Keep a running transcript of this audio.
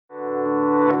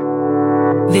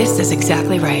This is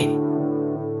exactly right.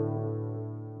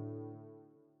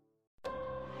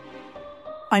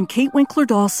 I'm Kate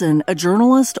Winkler-Dawson, a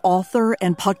journalist, author,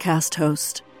 and podcast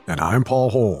host. And I'm Paul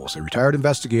Holes, a retired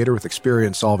investigator with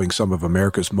experience solving some of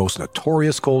America's most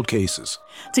notorious cold cases.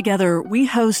 Together, we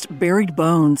host Buried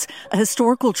Bones, a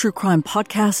historical true crime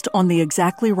podcast on the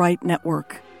Exactly Right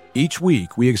network. Each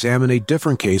week, we examine a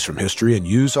different case from history and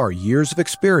use our years of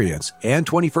experience and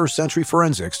 21st century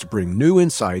forensics to bring new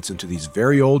insights into these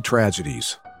very old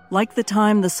tragedies. Like the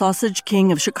time the Sausage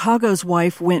King of Chicago's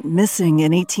wife went missing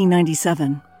in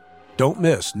 1897. Don't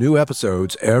miss new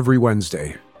episodes every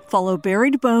Wednesday. Follow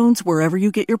Buried Bones wherever you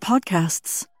get your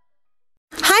podcasts.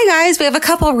 Hi guys, we have a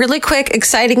couple really quick,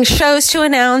 exciting shows to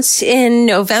announce in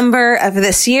November of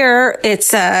this year.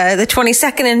 It's the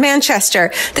 22nd in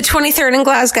Manchester, the 23rd in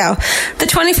Glasgow, the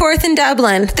 24th in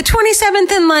Dublin, the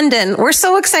 27th in London. We're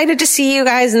so excited to see you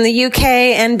guys in the UK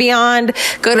and beyond.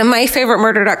 Go to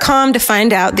myfavoritemurder.com to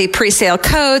find out the pre-sale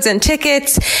codes and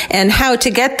tickets and how to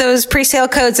get those pre-sale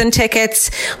codes and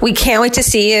tickets. We can't wait to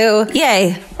see you.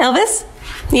 Yay. Elvis?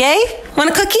 Yay? Want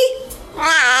a cookie?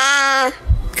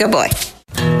 Good boy.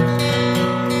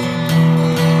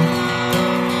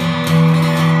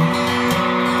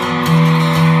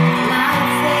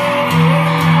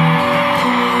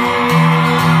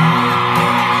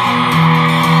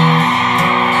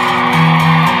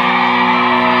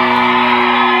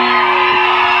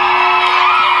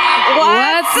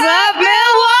 What's up, Milwaukee?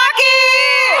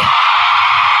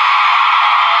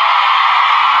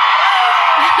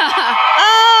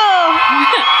 Oh,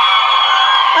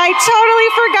 I totally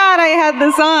forgot I had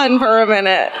this on for a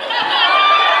minute.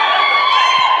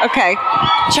 Okay.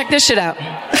 Check this shit out.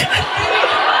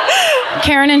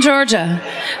 Karen in Georgia,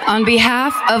 on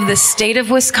behalf of the state of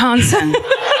Wisconsin,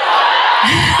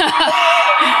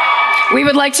 we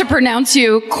would like to pronounce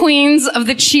you Queens of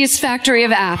the Cheese Factory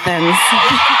of Athens.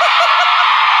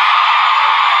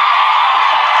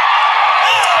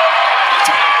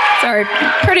 Sorry,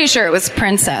 pretty sure it was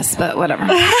princess, but whatever.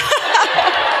 That's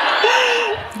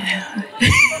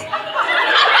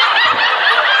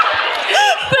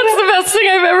the best thing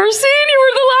I've ever seen. You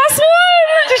were the last one.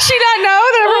 Did she not know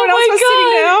that everyone else was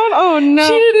sitting down? Oh, no.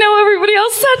 She didn't know everybody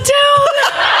else sat down.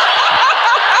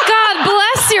 God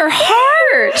bless your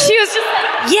heart. She was just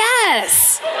like,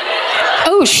 yes.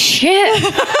 Oh, shit.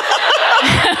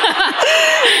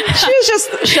 She was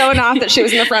just showing off that she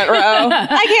was in the front row.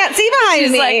 I can't see behind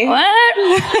She's me. like,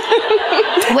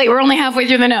 what? Wait, we're only halfway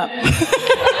through the note.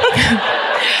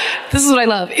 This is what I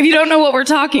love. If you don't know what we're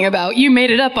talking about, you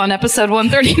made it up on episode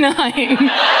 139.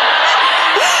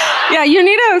 Yeah, you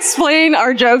need to explain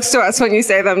our jokes to us when you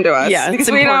say them to us. Yeah, because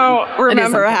it's we important. don't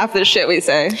remember It is half the shit we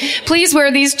say. Please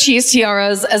wear these cheese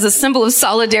tiaras as a symbol of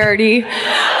solidarity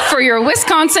for your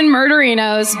Wisconsin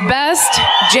murderinos. Best,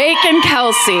 Jake and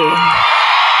Kelsey.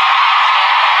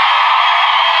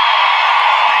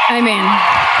 I mean,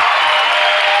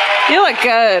 You look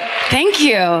good. thank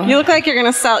you. You look like you're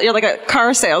like a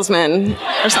car salesman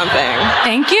or something.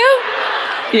 Thank you.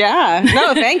 Yeah.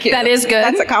 No, thank you. That is good.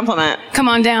 That's a compliment. Come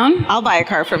on down. I'll buy a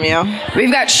car from you.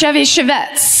 We've got Chevy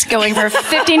Chevettes going for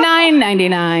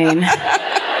 $59.99.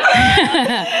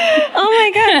 Oh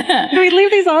my God. Do we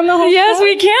leave these on the whole Yes, time?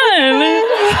 we can.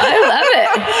 I love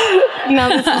it. No,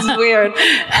 this is weird.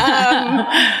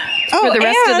 For the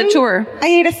rest of the and tour. I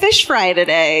ate a fish fry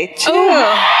today, too.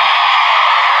 Oh.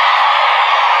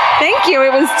 Thank you.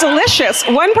 It was delicious.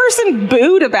 One person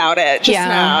booed about it just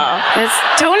now.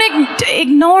 Don't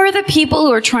ignore the people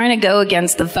who are trying to go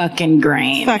against the fucking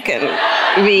grain. Fucking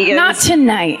vegans.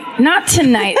 Not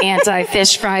tonight,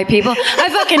 anti-fish fry people. I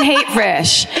fucking hate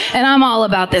fish, and I'm all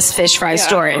about this fish fry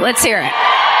story. Let's hear it.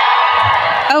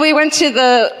 Oh, we went to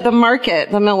the market,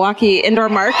 the Milwaukee indoor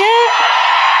market.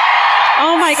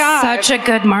 Oh my God. Such a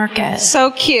good market.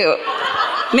 So cute.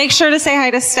 Make sure to say hi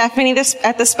to Stephanie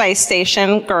at the spice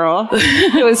station, girl.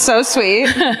 It was so sweet.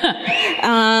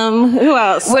 Who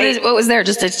else? What was there?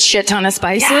 Just a shit ton of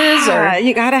spices? Yeah, Or?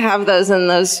 you gotta have those in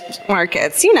those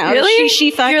markets. You know, Really?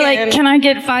 she fucking. You're like, can I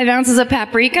get 5 ounces of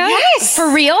paprika? Yes.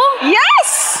 For real?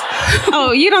 Yes.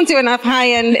 Oh, you don't do enough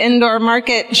high-end indoor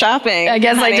market shopping. I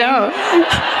guess honey. I don't.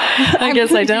 I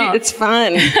guess I don't. It's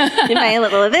fun. You buy a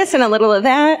little of this and a little of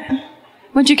that.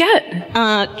 What'd you get?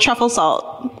 Truffle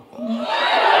salt.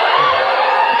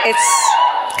 It's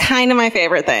kind of my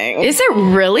favorite thing. Is it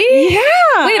really?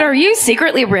 Yeah. Wait, are you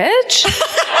secretly rich?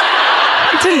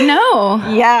 I didn't know.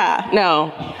 Yeah.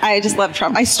 No. I just love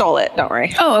truffle. I stole it. Don't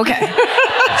worry. Oh, okay.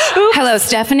 Hello,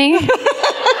 Stephanie.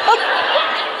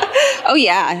 Oh,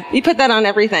 yeah. You put that on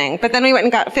everything. But then we went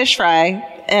and got fish fry.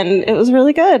 and it was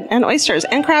really good. And oysters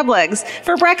and crab legs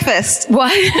for breakfast.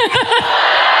 What?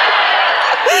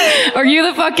 Are you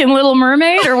the fucking Little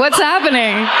Mermaid or what's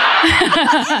happening?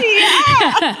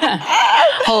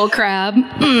 Whole crab.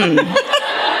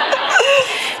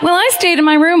 Well, I stayed in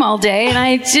my room all day and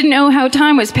I didn't know how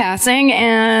time was passing.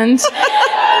 And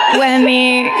when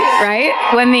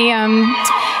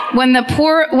the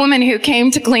poor woman who came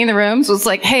to clean the rooms was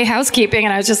like, "Hey, housekeeping,"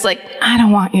 and I was just like, "I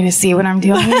don't want you to see what I'm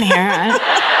doing in here."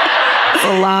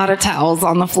 A lot of towels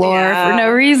on the floor for no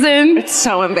reason. It's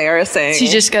so embarrassing. She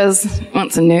just goes,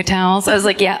 "Want some new towels?" I was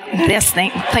like, "Yeah, this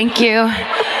thing. Thank you."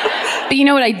 But you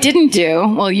know what I didn't do?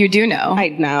 Well, you do know. I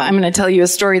know. I'm going to tell you a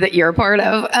story that you're a part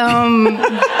of.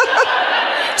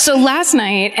 So last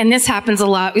night, and this happens a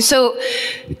lot. So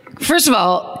first of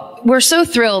all, we're so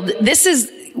thrilled. This is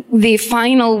the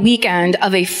final weekend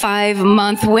of a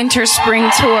 5-month winter spring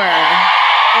tour.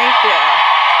 Thank you.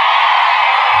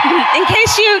 In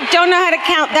case you don't know how to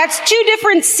count, that's 2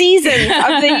 different seasons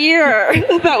of the year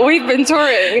that we've been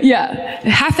touring. Yeah,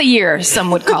 half a year,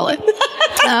 some would call it.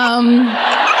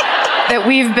 That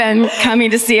we've been coming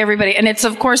to see everybody. And it's,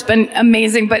 of course, been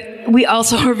amazing, but we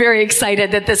also are very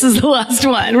excited that this is the last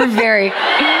one. We're very,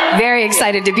 very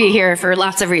excited to be here for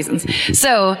lots of reasons.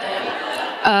 So,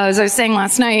 as I was saying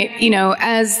last night, you know,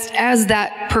 as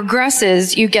that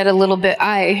progresses, you get a little bit,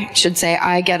 I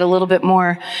get a little bit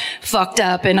more fucked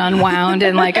up and unwound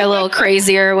and like a little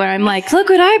crazier when I'm like, "Look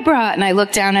what I brought." And I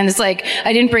look down and it's like,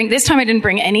 this time I didn't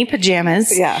bring any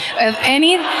pajamas. Yeah. Of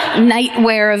any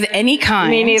nightwear of any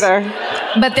kind. Me neither.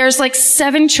 But there's like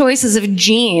 7 choices of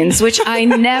jeans, which I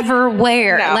never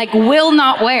wear, like will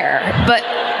not wear, but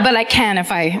I can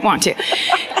if I want to.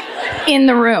 In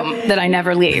the room that I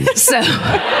never leave. So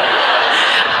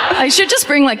I should just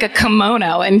bring like a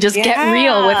kimono and just get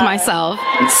real with myself.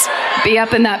 Just be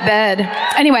up in that bed.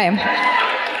 Anyway,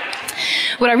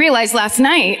 what I realized last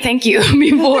night, thank you,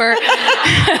 before,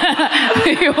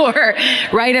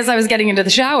 right as I was getting into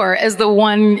the shower, is the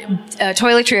one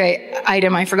toiletry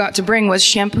item I forgot to bring was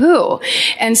shampoo.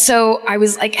 And so I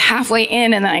was like halfway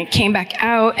in and then I came back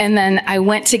out and then I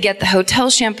went to get the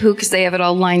hotel shampoo because they have it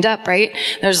all lined up, right?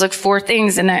 There's like 4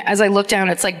 things. And as I look down,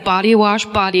 it's like body wash,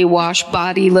 body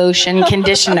lotion,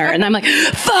 conditioner. And I'm like,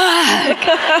 fuck!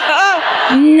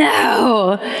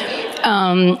 No!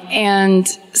 And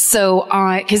so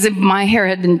because my hair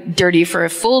had been dirty for a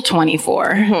full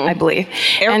 24, I believe.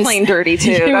 Airplane dirty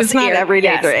too. That's not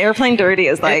everyday dirty. Airplane dirty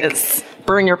is like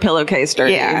burn your pillowcase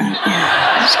dirty.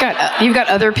 Yeah. You've got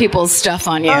other people's stuff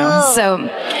on you. Oh. So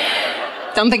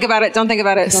don't think about it.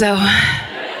 So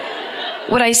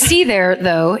what I see there,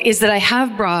 though, is that I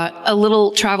have brought a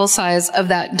little travel size of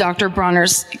that Dr.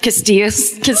 Bronner's Castile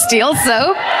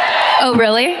soap. Oh,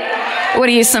 really? What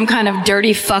are you, some kind of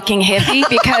dirty fucking hippie?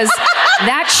 Because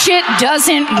that shit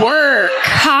doesn't work.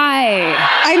 Hi.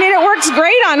 I mean, it works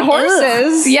great on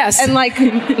horses. Ugh. Yes. And like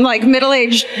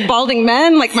middle-aged balding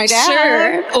men like my dad.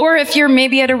 Sure. Or if you're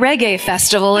maybe at a reggae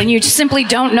festival and you simply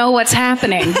don't know what's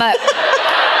happening. But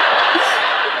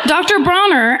Dr.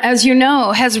 Bronner, as you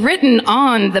know, has written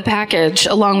on the package,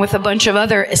 along with a bunch of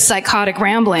other psychotic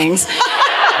ramblings,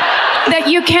 that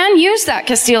you can use that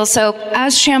Castile soap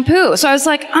as shampoo. So I was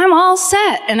like, I'm all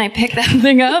set. And I picked that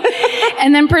thing up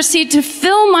and then proceed to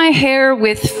fill my hair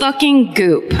with fucking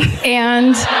goop.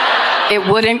 And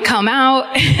it wouldn't come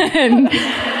out and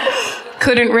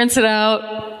couldn't rinse it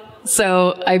out.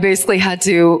 So I basically had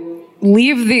to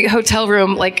leave the hotel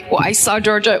room. I saw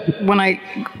Georgia when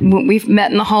we've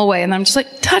met in the hallway, and I'm just like,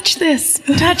 touch this,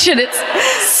 touch it. It's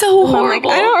so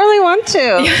horrible. I don't really want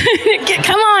to.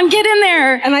 Come on, get in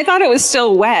there. And I thought it was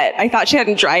still wet. I thought she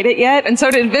hadn't dried it yet. And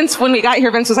so did Vince. When we got here,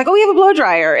 Vince was like, "Oh, we have a blow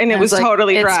dryer," and it was like,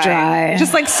 totally dry. It's dry.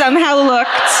 Just like somehow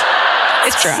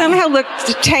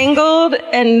looked tangled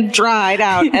and dried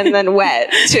out, and then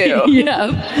wet too. Yeah,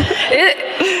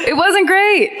 it wasn't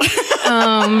great.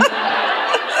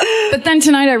 But then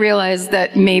tonight I realized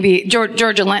that maybe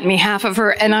Georgia lent me half of her,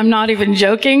 and I'm not even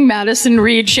joking, Madison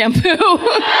Reed shampoo. Promo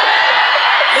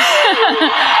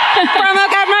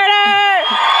got murdered!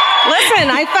 Listen,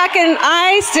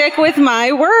 I stick with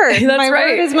my word. That's my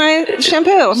right. word is my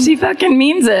shampoo. She fucking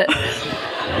means it.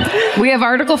 We have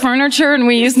article furniture and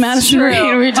we use Madison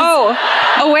Reed.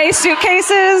 Away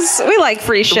suitcases. We like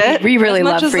free shit. We really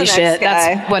love free shit.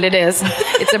 That's what it is.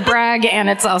 It's a brag and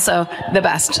it's also the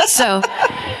best.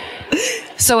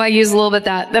 So I use a little bit of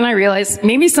that. Then I realized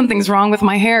maybe something's wrong with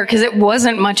my hair because it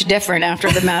wasn't much different after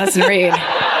the Madison Reed.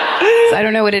 So I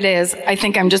don't know what it is. I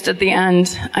think I'm just at the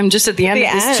end. I'm just at the end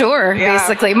of this tour,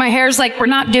 basically. My hair's like, we're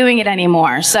not doing it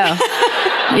anymore. So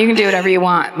You can do whatever you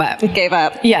want, but... It gave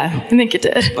up. Yeah, I think it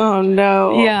did. Oh,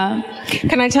 no. Yeah.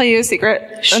 Can I tell you a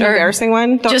secret? Sure. An embarrassing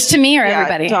one? Just to me or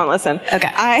everybody? Don't listen.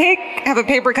 Okay. I have a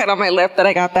paper cut on my lip that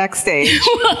I got backstage.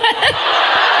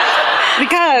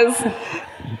 Because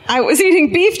I was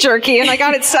eating beef jerky and I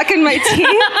got it stuck in my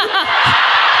teeth.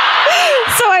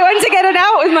 So I went to get it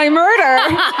out with my murder.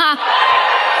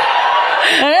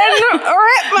 And rip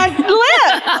my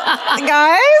lip,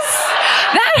 guys.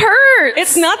 That hurts.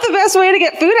 It's not the best way to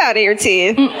get food out of your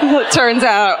teeth, it turns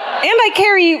out. And I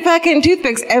carry fucking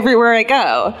toothpicks everywhere I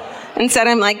go. Instead,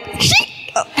 I'm like,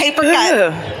 paper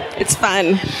cut. It's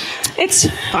fun. It's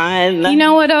fun. You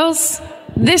know what else?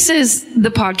 This is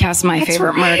the podcast, My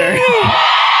Favorite Murder.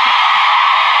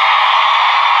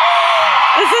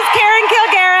 This is Karen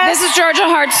Kilgariff. This is Georgia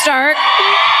Hardstark.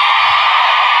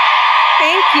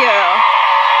 Thank you.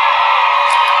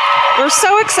 We're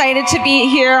so excited to be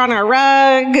here on our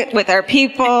rug with our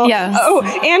people. Yes. Oh,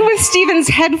 and with Steven's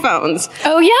headphones.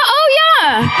 Oh,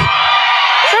 yeah.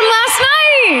 From last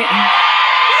night.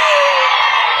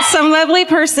 Some lovely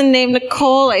person named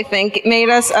Nicole, I think, made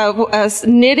us a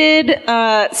knitted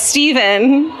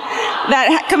Steven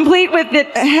that complete with the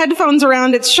headphones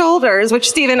around its shoulders, which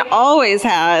Steven always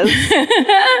has.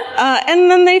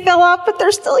 And then they fell off, but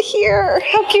they're still here.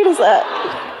 How cute is that?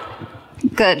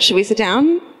 Good. Should we sit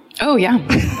down? Oh, yeah.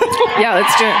 Yeah,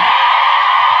 let's do it.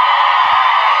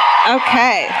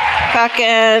 Okay.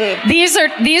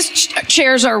 These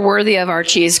chairs are worthy of our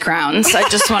cheese crowns, I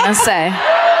just want to say.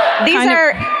 These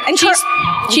are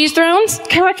cheese thrones?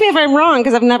 Correct me if I'm wrong,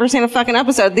 because I've never seen a fucking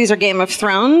episode. These are Game of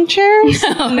Thrones chairs?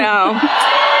 No.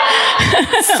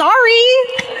 Sorry.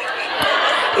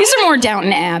 These are more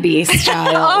Downton Abbey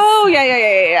style. Oh,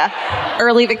 yeah.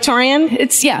 Early Victorian?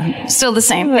 It's, still the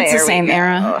same. It's the same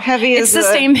era. Heavy it's the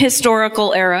same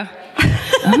historical era.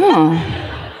 Oh.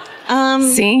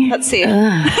 See? Let's see.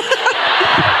 That's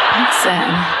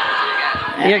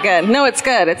You're good. No, it's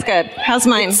good. It's good. How's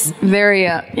mine? It's very,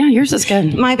 yours is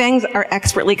good. My bangs are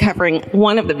expertly covering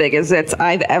one of the biggest zits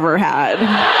I've ever had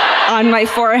on my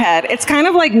forehead. It's kind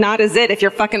of like not a zit if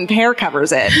your fucking hair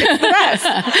covers it. It's the best.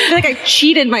 I feel like I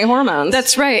cheated my hormones.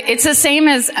 That's right. It's the same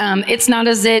as, it's not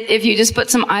a zit if you just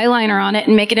put some eyeliner on it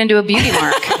and make it into a beauty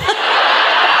mark.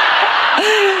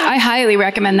 I highly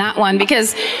recommend that one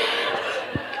because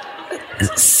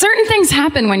certain things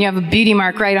happen when you have a beauty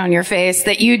mark right on your face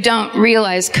that you don't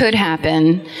realize could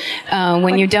happen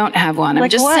when you don't have one. I'm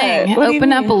just saying,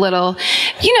 open up a little.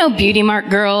 You know, beauty mark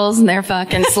girls, and they're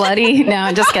fucking slutty. No,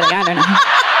 I'm just kidding. I don't know.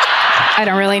 I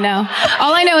don't really know.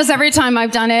 All I know is every time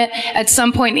I've done it, at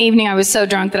some point in the evening, I was so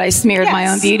drunk that I smeared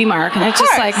my own beauty mark. And it's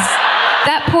just like,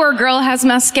 that poor girl has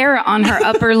mascara on her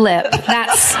upper lip.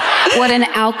 That's what an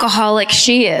alcoholic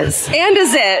she is. And a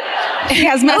zit. She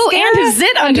has mascara. Oh, and a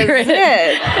zit under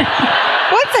it.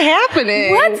 What's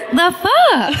happening? What the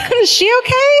fuck? Is she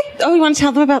okay? Oh, you want to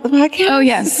tell them about the podcast? Oh,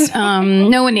 yes.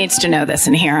 No one needs to know this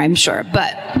in here, I'm sure.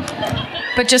 But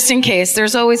just in case,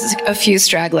 there's always a few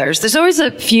stragglers. There's always a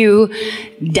few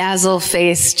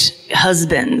dazzle-faced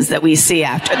husbands that we see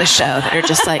after the show that are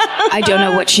just like, I don't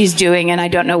know what she's doing, and I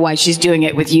don't know why she's doing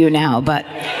it with you now, but...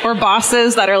 Or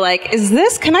bosses that are like,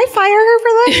 can I fire her for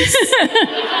this?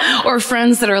 Or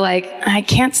friends that are like, I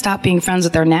can't stop being friends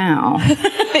with her now.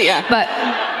 Yeah. But...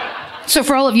 So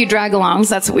for all of you drag-alongs,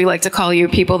 that's what we like to call you,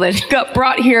 people that got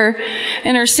brought here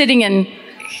and are sitting in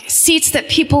seats that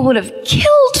people would have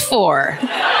killed for.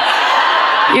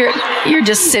 You're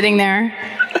just sitting there,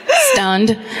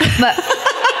 stunned. But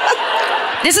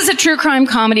this is a true crime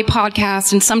comedy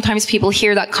podcast, and sometimes people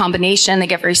hear that combination, they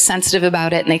get very sensitive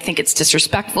about it, and they think it's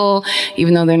disrespectful,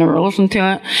 even though they never listen to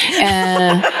it.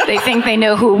 And they think they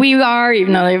know who we are,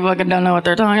 even though they fucking don't know what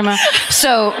they're talking about.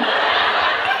 So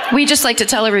we just like to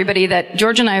tell everybody that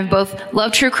George and I have both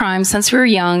loved true crime since we were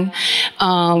young.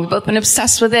 We've both been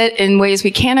obsessed with it in ways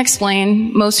we can't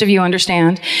explain. Most of you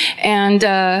understand. And,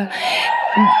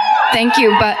 thank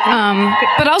you. But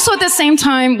also at the same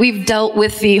time, we've dealt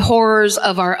with the horrors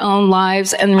of our own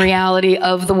lives and reality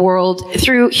of the world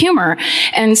through humor.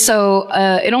 And so,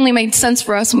 it only made sense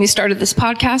for us when we started this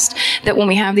podcast that when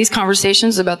we have these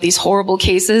conversations about these horrible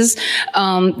cases,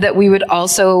 that we would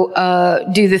also,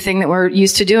 do the thing that we're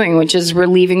used to doing, which is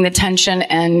relieving the tension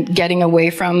and getting away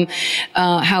from,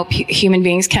 how human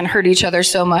beings can hurt each other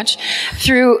so much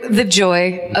through the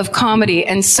joy of comedy.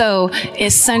 And so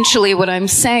essentially what I'm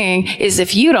saying is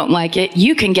if you don't like it,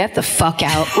 you can get the fuck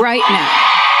out right now.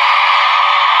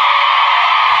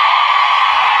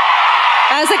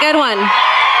 That was a good one.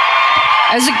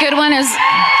 That was a good one.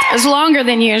 Is longer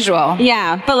than usual.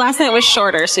 Yeah, but last night was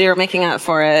shorter, so you're making up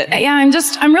for it. Yeah, I'm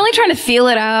really trying to feel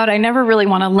it out. I never really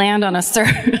want to land on a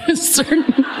certain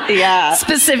Yeah.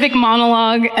 specific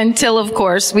monologue until, of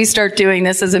course, we start doing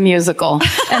this as a musical.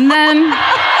 And then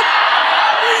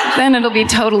it'll be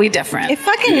totally different. If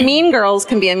fucking Mean Girls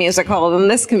can be a musical, then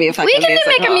this can be a fucking musical. We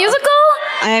can make a musical?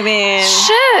 I mean...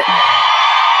 Shit.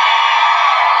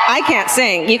 I can't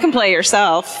sing. You can play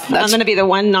yourself. I'm going to be the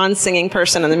one non-singing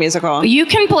person in the musical. You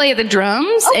can play the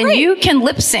drums, and you can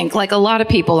lip sync like a lot of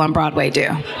people on Broadway do.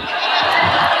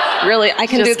 Really, I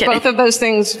can do both of those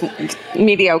things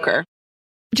mediocre.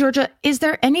 Georgia, is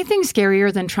there anything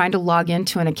scarier than trying to log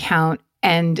into an account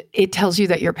and it tells you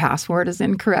that your password is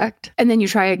incorrect? And then you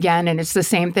try again and it's the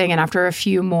same thing. And after a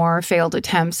few more failed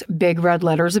attempts, big red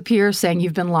letters appear saying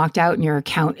you've been locked out and your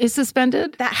account is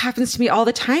suspended? That happens to me all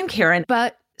the time, Karen.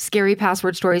 But scary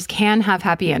password stories can have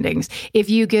happy endings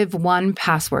if you give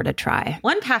 1Password a try.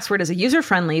 1Password is a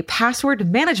user-friendly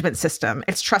password management system.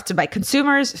 It's trusted by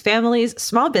consumers, families,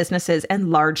 small businesses,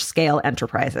 and large-scale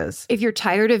enterprises. If you're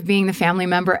tired of being the family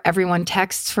member everyone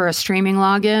texts for a streaming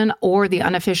login or the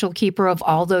unofficial keeper of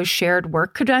all those shared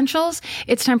work credentials,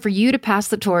 it's time for you to pass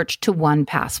the torch to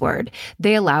 1Password.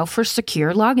 They allow for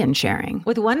secure login sharing.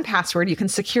 With 1Password, you can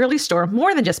securely store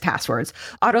more than just passwords,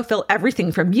 autofill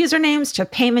everything from usernames to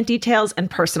payment details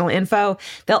and personal info.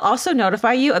 They'll also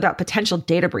notify you about potential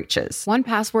data breaches.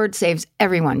 1Password saves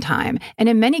everyone time, and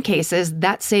in many cases,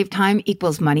 that saved time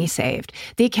equals money saved.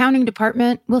 The accounting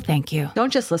department will thank you.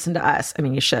 Don't just listen to us. I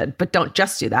mean, you should, but don't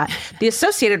just do that. The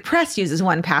Associated Press uses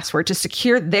 1Password to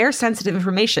secure their sensitive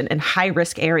information in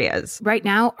high-risk areas. Right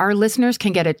now, our listeners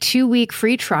can get a 2-week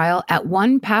free trial at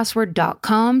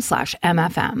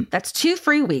 1password.com/MFM. That's 2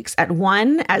 free weeks at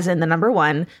 1, as in the number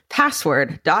 1,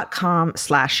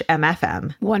 password.com/MFM.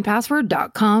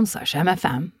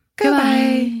 1password.com/MFM.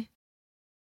 Goodbye.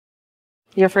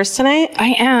 You're first tonight?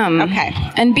 I am. Okay.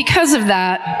 And because of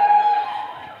that,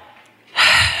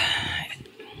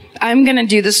 I'm going to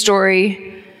do the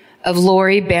story of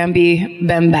Lori Bambi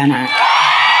Bembana.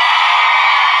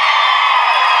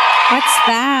 What's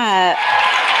that?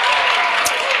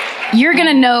 You're going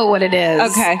to know what it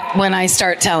is when I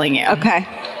start telling you. Okay.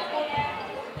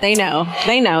 They know.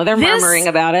 They're murmuring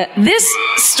about it. This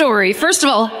story, first of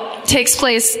all, takes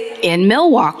place in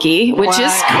Milwaukee, which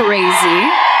is crazy.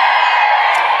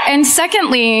 And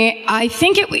secondly, I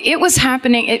think it was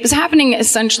happening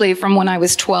essentially from when I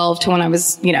was 12 to when I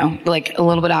was, like a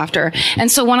little bit after.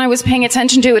 And so when I was paying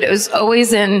attention to it, it was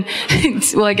always in,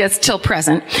 well, I guess till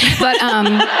present. But,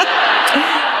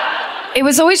 it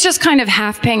was always just kind of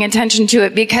half paying attention to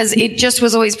it because it just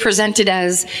was always presented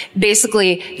as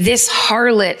basically this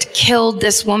harlot killed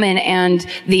this woman and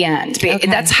the end. Okay.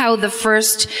 That's how the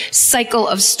first cycle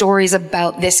of stories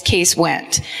about this case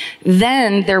went.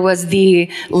 Then there was the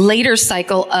later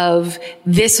cycle of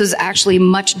this was actually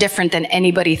much different than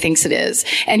anybody thinks it is.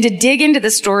 And to dig into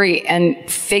the story and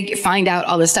find out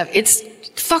all this stuff, it's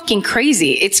fucking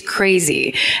crazy. It's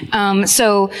crazy.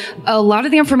 So a lot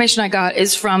of the information I got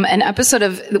is from an episode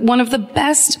of one of the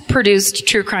best produced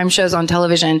true crime shows on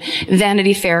television,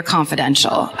 Vanity Fair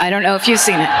Confidential. I don't know if you've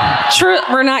seen it. True.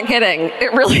 We're not kidding.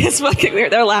 It really is fucking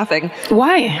weird. They're laughing.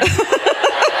 Why?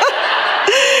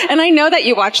 And I know that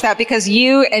you watched that because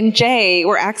you and Jay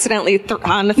were accidentally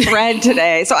on a thread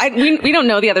today. So we don't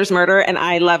know the other's murder, and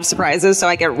I love surprises, so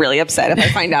I get really upset if I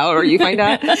find out or you find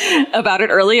out about it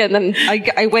early, and then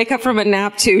I wake up from a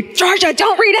nap to, Georgia,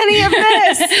 don't read any of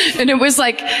this! And it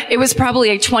was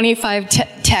probably a 25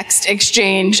 text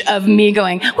exchange of me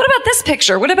going, what about this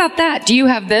picture? What about that? Do you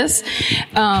have this?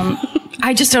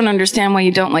 I just don't understand why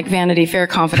you don't like Vanity Fair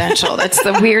Confidential. That's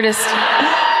the weirdest...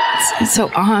 It's so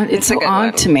odd. It's so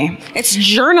odd to me. It's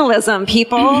journalism,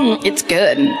 people. It's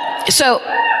good. So,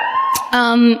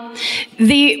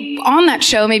 on that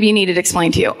show, maybe you need it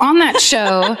explained to you. On that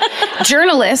show,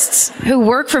 journalists who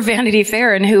work for Vanity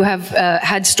Fair and who have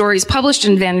had stories published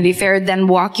in Vanity Fair then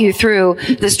walk you through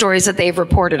the stories that they've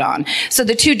reported on. So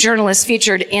the two journalists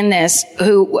featured in this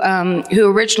who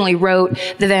originally wrote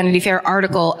the Vanity Fair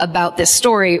article about this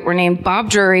story were named Bob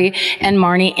Drury and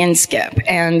Marnie Inskip,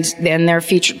 and then they're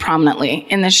featured prominently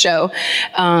in this show.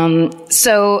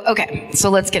 So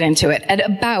let's get into it. At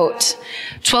about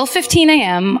 12:15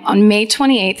 a.m. on May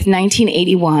 28th,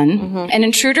 1981, an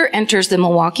intruder enters the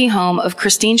Milwaukee home of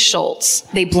Christine Schultz.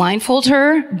 They blindfold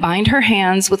her, bind her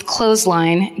hands with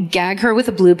clothesline, gag her with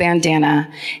a blue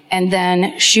bandana, and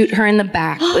then shoot her in the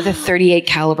back with a .38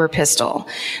 caliber pistol.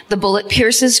 The bullet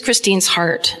pierces Christine's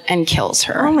heart and kills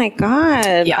her. Oh my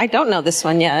God. Yeah. I don't know this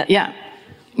one yet. Yeah.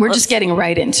 We're just getting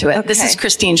right into it. Okay. This is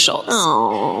Christine Schultz.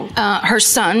 Her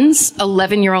sons,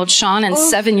 11-year-old Sean and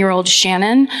 7-year-old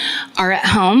Shannon, are at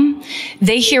home.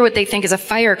 They hear what they think is a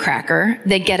firecracker.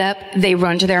 They get up, they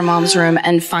run to their mom's room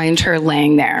and find her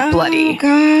laying there, bloody.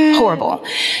 God. Horrible.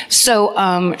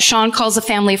 So Sean calls a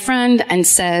family friend and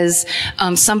says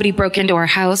somebody broke into our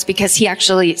house, because he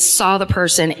actually saw the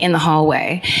person in the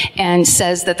hallway, and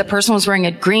says that the person was wearing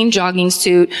a green jogging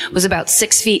suit, was about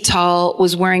 6 feet tall,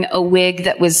 was wearing a wig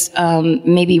that was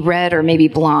maybe red or maybe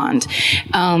blonde.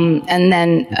 And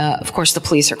then, of course, the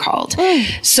police are called.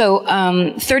 So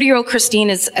 30-year-old Christine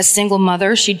is a single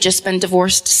mother. She'd just been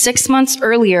divorced 6 months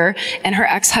earlier, and her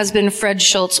ex-husband, Fred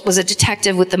Schultz, was a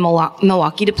detective with the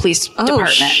Milwaukee Police Department. Oh,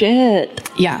 shit.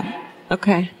 Yeah.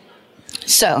 Okay.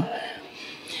 So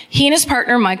he and his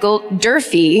partner, Michael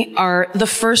Durfee, are the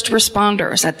first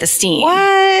responders at the scene.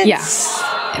 What? Yeah.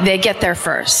 They get there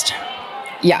first.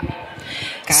 Yeah.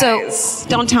 Guys, so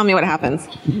don't tell me what happens.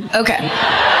 Okay.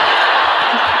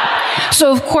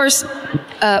 So, of course,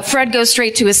 Fred goes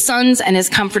straight to his sons and is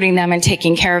comforting them and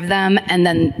taking care of them. And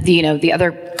then, the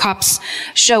other cops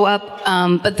show up.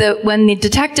 But when the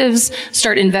detectives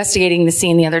start investigating the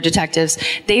scene, the other detectives,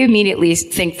 they immediately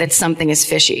think that something is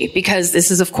fishy, because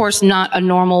this is, of course, not a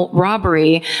normal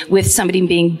robbery with somebody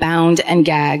being bound and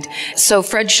gagged. So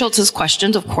Fred Schultz is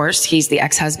questioned, of course. He's the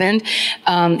ex-husband.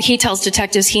 He tells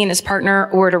detectives he and his partner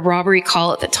were at a robbery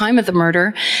call at the time of the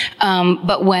murder.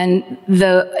 But when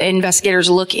the investigators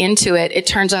look into it, it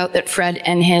turns out that Fred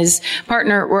and his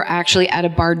partner were actually at a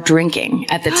bar drinking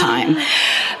at the time.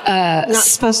 Not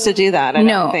supposed to do that, I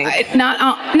don't think. Not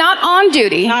on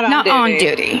duty. Not on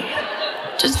duty.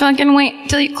 Just fucking wait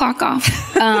till you clock off.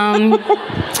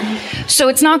 So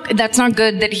that's not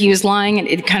good that he was lying, and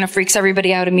it kind of freaks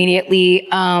everybody out immediately.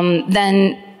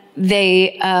 Then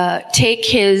they take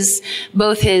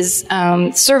both his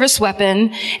service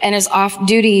weapon and his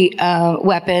off-duty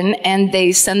weapon, and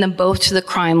they send them both to the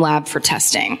crime lab for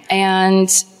testing. And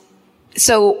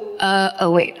so,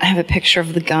 I have a picture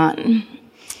of the gun.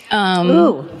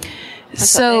 Ooh,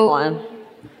 that's a big one.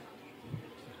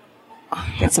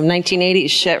 Got some 1980s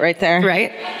shit right there.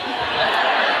 Right?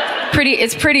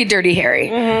 It's pretty dirty, Harry.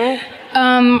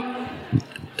 Mm-hmm.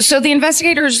 So the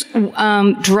investigators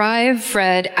drive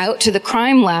Fred out to the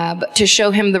crime lab to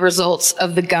show him the results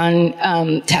of the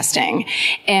gun testing,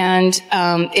 and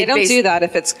they don't do that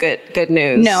if it's good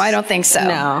news. No, I don't think so.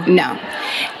 No.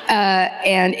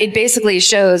 And it basically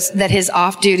shows that his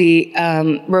off-duty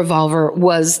revolver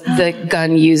was the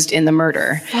gun used in the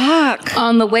murder. Fuck.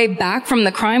 On the way back from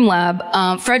the crime lab,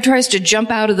 Fred tries to jump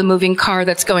out of the moving car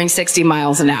that's going 60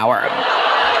 miles an hour.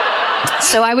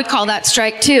 So I would call that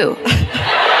strike two.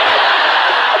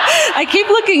 I keep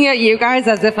looking at you guys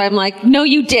as if I'm like, no,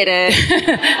 you didn't.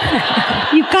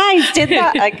 You guys did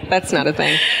that. Like, that's not a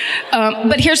thing.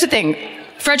 But here's the thing.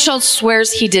 Fred Schultz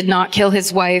swears he did not kill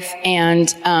his wife, and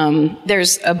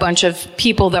there's a bunch of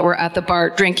people that were at the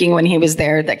bar drinking when he was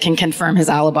there that can confirm his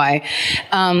alibi.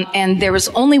 And there was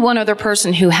only one other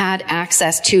person who had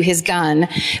access to his gun,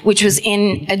 which was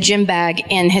in a gym bag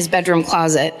in his bedroom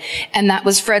closet, and that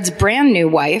was Fred's brand new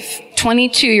wife,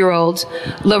 22-year-old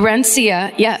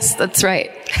Laurencia. Yes, that's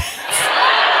right.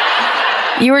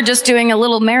 You were just doing a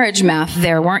little marriage math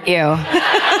there, weren't you?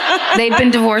 They'd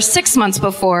been divorced 6 months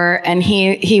before, and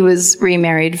he was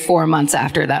remarried 4 months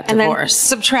after that divorce. And then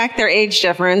subtract their age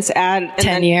difference, add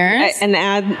 10 years, and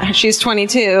add she's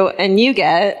 22, and you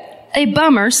get a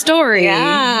bummer story.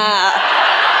 Yeah.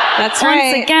 That's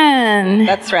right. Once again.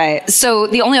 That's right. So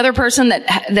the only other person that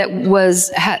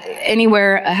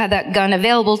anywhere had that gun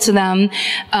available to them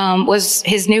was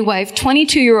his new wife,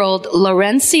 22-year-old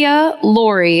Laurencia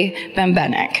Lori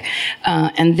Bembenek.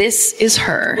 And this is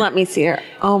her. Let me see her.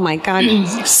 Oh my God.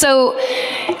 So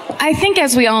I think,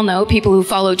 as we all know, people who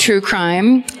follow true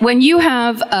crime, when you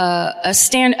have I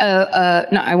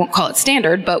won't call it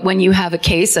standard, but when you have a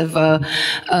case of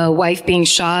a wife being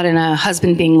shot and a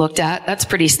husband being looked at, that's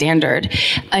pretty standard.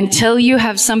 Until you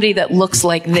have somebody that looks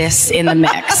like this in the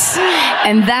mix.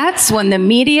 And that's when the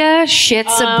media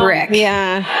shits a brick.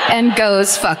 Yeah. And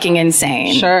goes fucking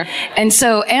insane. Sure. And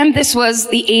this was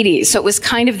the 80s. So it was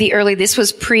kind of this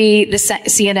was pre the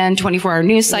CNN 24-hour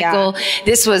news cycle. Yeah.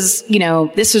 This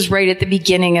was right at the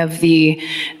beginning of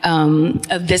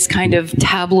of this kind of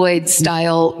tabloid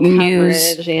style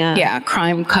news. Yeah,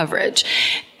 crime coverage.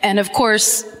 And of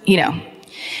course,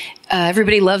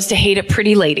 everybody loves to hate a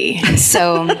pretty lady.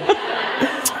 So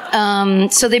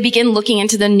So they begin looking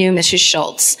into the new Mrs.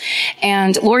 Schultz.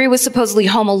 And Lori was supposedly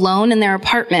home alone in their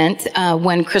apartment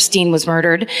when Christine was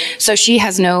murdered. So she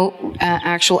has no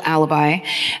actual alibi.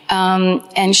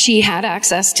 And she had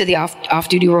access to the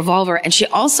off-duty revolver. And she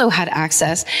also had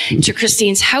access to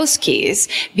Christine's house keys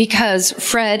because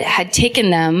Fred had taken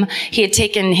them. He had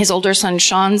taken his older son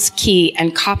Sean's key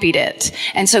and copied it.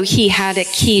 And so he had a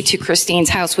key to Christine's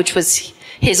house, which was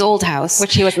his old house.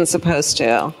 Which he wasn't supposed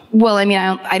to. Well, I mean,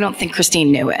 I don't think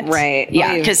Christine knew it. Right.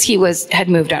 Yeah, because he had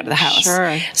moved out of the house.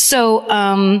 Sure. So,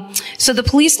 so the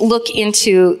police look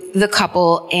into the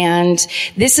couple, and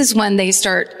this is when they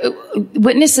start,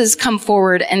 witnesses come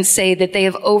forward and say that they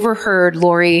have overheard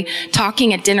Lori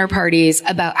talking at dinner parties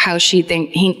about how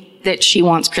that she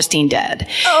wants Christine dead.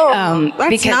 Oh,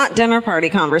 that's not dinner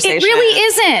party conversation. It really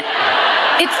isn't.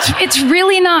 It's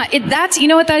really not. You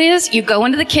know what that is? You go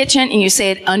into the kitchen and you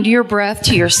say it under your breath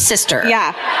to your sister.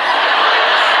 Yeah.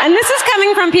 And this is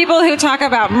coming from people who talk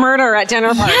about murder at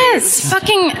dinner parties. Yes,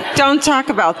 fucking. Don't talk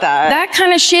about that. That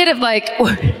kind of shit of like, I'm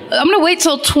going to wait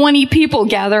till 20 people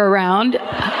gather around,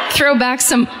 throw back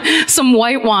some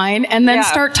white wine, and then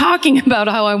start talking about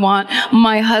how I want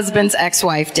my husband's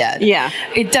ex-wife dead. Yeah.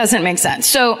 It doesn't make sense.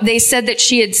 So they said that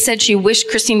she had said she wished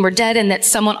Christine were dead and that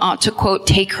someone ought to, quote,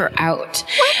 take her out.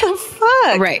 What the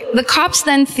fuck? Right. The cops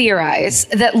then theorize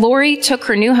that Lori took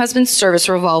her new husband's service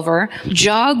revolver,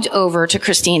 jogged over to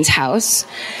Christine's house.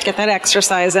 Get that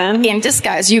exercise in. In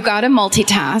disguise. You got to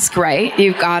multitask, right?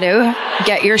 You've got to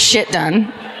get your shit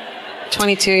done.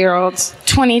 22-year-olds.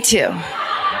 22.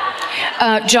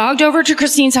 Jogged over to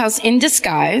Christine's house in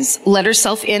disguise, let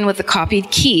herself in with a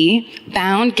copied key,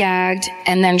 bound, gagged,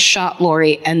 and then shot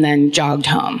Lori and then jogged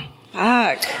home.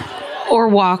 Fuck. Or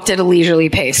walked at a leisurely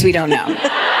pace. We don't know.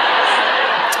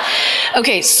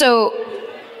 Okay, so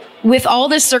with all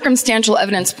this circumstantial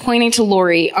evidence pointing to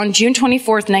Lori, on June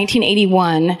 24th,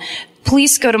 1981,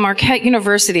 police go to Marquette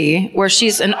University, where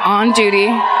she's an on-duty,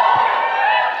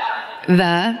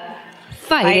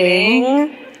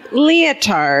 fighting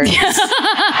leotards.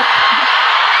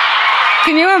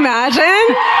 Can you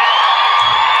imagine?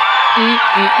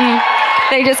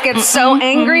 They just get so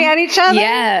angry at each other.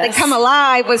 Yes. They come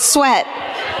alive with sweat.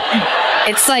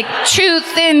 It's like true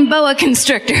thin boa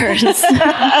constrictors.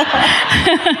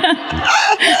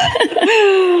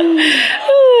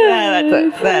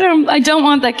 I don't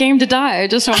want that game to die. I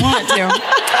just don't want it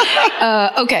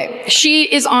to. Okay. She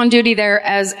is on duty there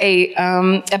as a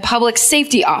public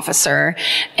safety officer.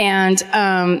 And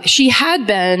she had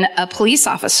been a police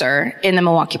officer in the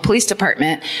Milwaukee Police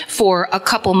Department for a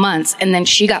couple months. And then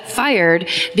she got fired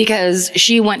because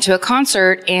she went to a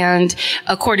concert and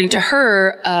according to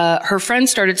her, her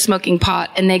friends started smoking pot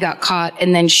and they got caught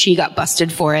and then she got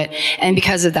busted for it. And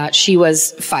because of that, she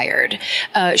was fired.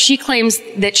 She claims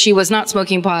that she was not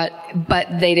smoking pot, but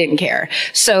they didn't care.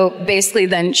 So basically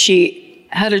then she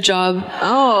had a job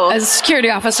as a security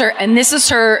officer. And this is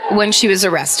her when she was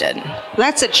arrested.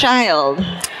 That's a child.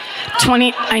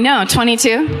 22.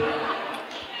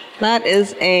 That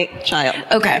is a child.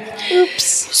 Okay. Oops.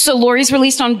 So Lori's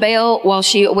released on bail while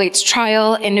she awaits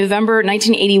trial. In November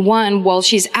 1981, while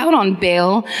she's out on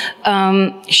bail,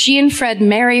 she and Fred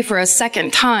marry for a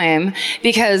second time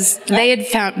because they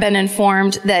had been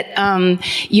informed that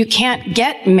you can't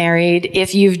get married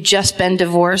if you've just been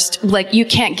divorced. Like, you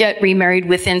can't get remarried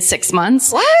within 6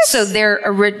 months. What? So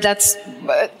that's...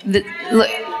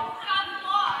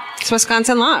 It's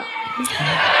Wisconsin law.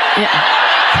 Yeah.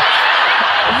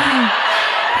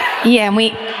 Yeah,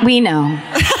 we know.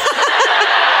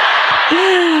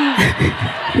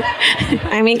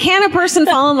 I mean, can a person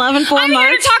fall in love in 4 months? I'm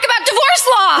here to talk about divorce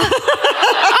law.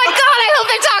 Oh God, I hope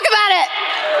they talk about it.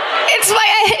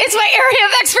 It's my area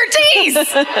of expertise.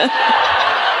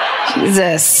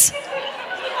 Jesus.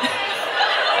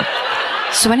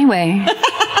 So anyway,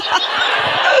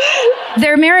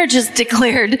 their marriage is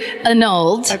declared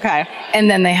annulled. Okay. And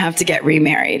then they have to get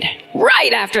remarried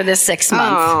right after the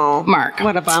 6-month mark.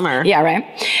 What a bummer. Yeah, right?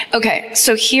 Okay,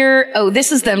 so here,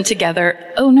 this is them together.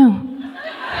 Oh, no.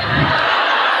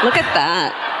 Look at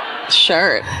that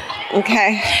shirt.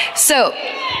 Okay. So,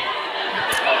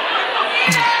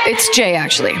 it's Jay,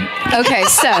 actually. Okay,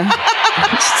 so,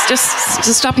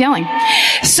 just stop yelling.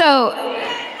 So,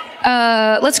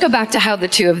 let's go back to how the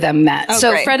two of them met.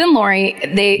 Great. Fred and Lori,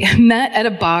 they met at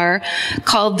a bar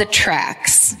called The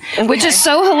Tracks, which is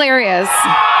so hilarious.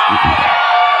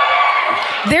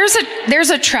 There's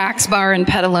a Tracks bar in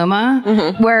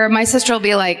Petaluma where my sister will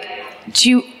be like,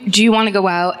 do you want to go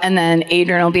out? And then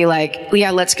Adrian will be like, well, yeah,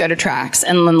 let's go to Tracks.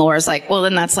 And then Laura's like, well,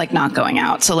 then that's like not going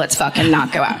out. So let's fucking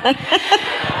not go out.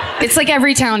 It's like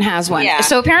every town has one. Yeah.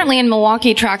 So apparently in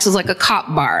Milwaukee, Trax is like a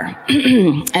cop bar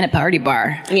and a party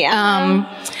bar.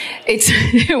 Yeah.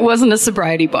 It wasn't a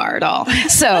sobriety bar at all.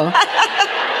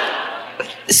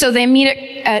 So they meet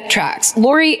at Trax.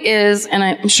 Lori is, and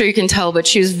I'm sure you can tell, but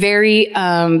she was very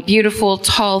beautiful,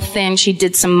 tall, thin. She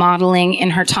did some modeling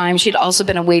in her time. She'd also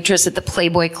been a waitress at the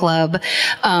Playboy Club.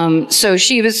 So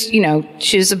she was,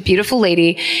 she was a beautiful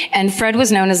lady. And Fred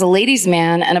was known as a ladies'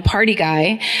 man and a party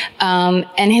guy.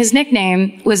 And his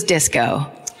nickname was Disco.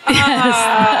 Yes,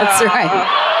 that's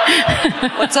right.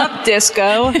 What's up,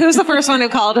 Disco? Who's the first one who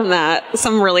called him that?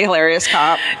 Some really hilarious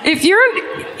cop. If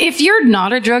you're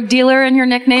not a drug dealer and your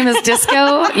nickname is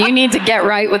Disco, you need to get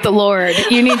right with the Lord.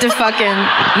 You need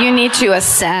to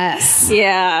assess.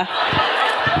 Yeah.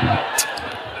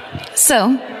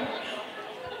 So,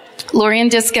 Lori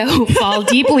and Disco fall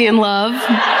deeply in love.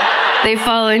 They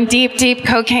fall in deep, deep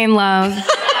cocaine love.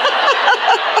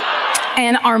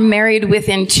 And are married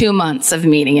within 2 months of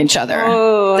meeting each other.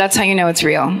 Oh. That's how you know it's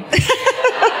real.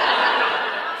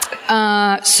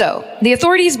 So the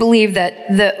authorities believe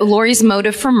that Lori's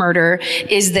motive for murder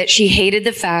is that she hated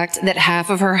the fact that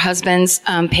half of her husband's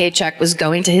paycheck was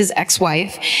going to his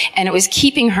ex-wife, and it was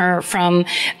keeping her from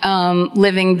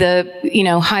living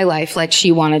the high life like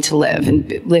she wanted to live and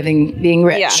being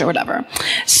rich or whatever.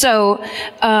 So.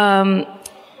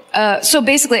 So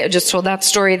basically, I just told that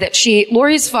story that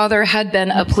Lori's father had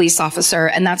been a police officer,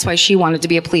 and that's why she wanted to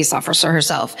be a police officer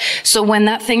herself. So when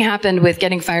that thing happened with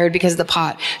getting fired because of the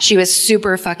pot, she was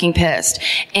super fucking pissed,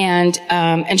 and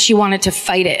she wanted to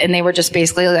fight it, and they were just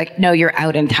basically like, no, you're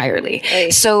out entirely.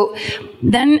 Hey. So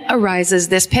then arises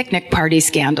this picnic party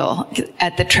scandal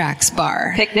at the Trax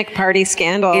bar. Picnic party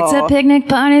scandal. It's a picnic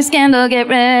party scandal. Get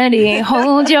ready.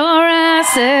 Hold your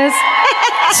asses.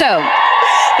 So.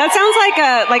 That sounds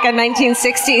like a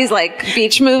 1960s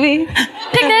beach movie.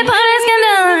 Picnic party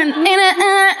scandal.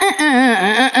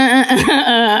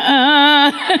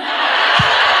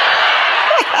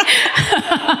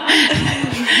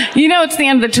 It's the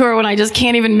end of the tour when I just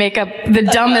can't even make up the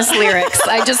dumbest lyrics.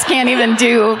 I just can't even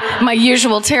do my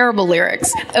usual terrible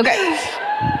lyrics. Okay.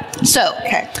 So,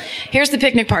 here's the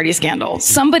picnic party scandal.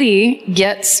 Somebody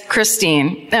gets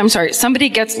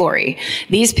Lori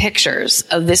these pictures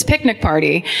of this picnic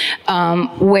party,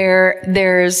 where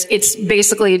it's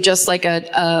basically just like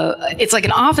it's like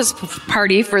an office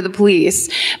party for the police,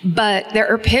 but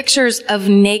there are pictures of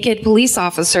naked police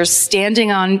officers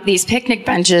standing on these picnic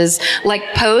benches, like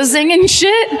posing and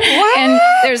shit. What? And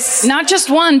there's not just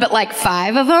one, but like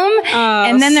 5 of them.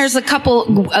 And then there's a couple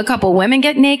women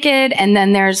get naked, and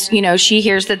then there's, she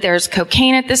hears that there's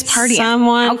cocaine at this party.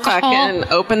 Someone fucking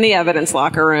open the evidence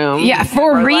locker room. Yeah,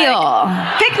 for real.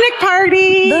 Picnic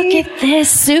party. Look at this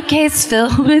suitcase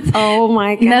filled with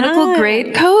medical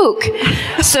grade coke.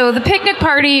 So the picnic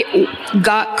party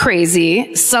got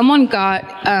crazy. Someone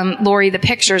got Lori the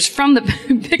pictures from the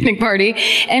picnic party,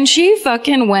 and she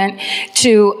fucking went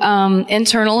to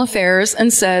internal affairs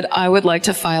and said, I would like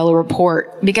to file a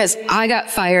report because I got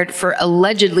fired for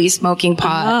allegedly smoking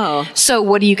pot. Oh. So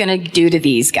what are you going to do to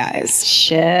these guys?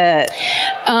 Shit.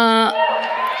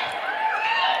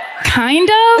 Kind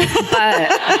of, but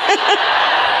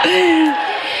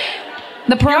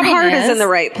the problem Your heart is in the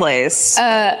right place.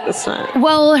 It's not.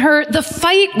 Well, the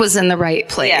fight was in the right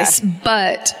place,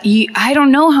 but I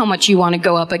don't know how much you want to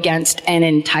go up against an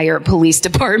entire police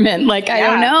department. I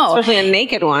don't know. Especially a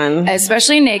naked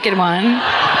one.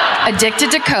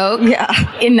 Addicted to coke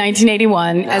in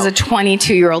 1981 as a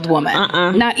 22-year-old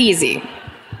woman. Not easy.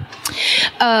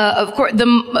 Of course,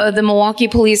 the Milwaukee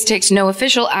police takes no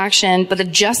official action, but the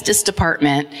Justice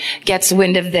Department gets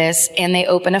wind of this and they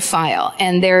open a file.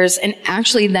 And there's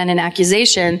actually then an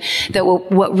accusation that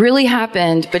what really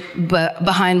happened but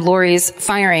behind Lori's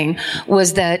firing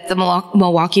was that the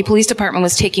Milwaukee Police Department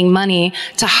was taking money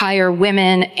to hire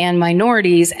women and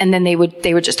minorities, and then they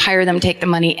would just hire them, take the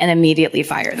money, and immediately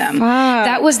fire them.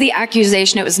 That was the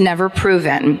accusation. It was never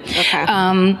proven. Okay.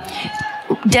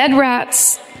 Dead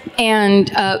rats and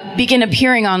begin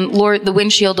appearing on the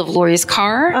windshield of Lori's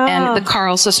car, and the car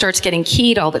also starts getting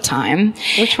keyed all the time.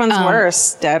 Which one's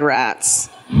worse? Dead rats.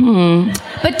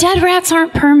 But dead rats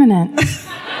aren't permanent.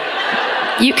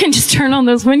 You can just turn on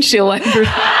those windshield wipers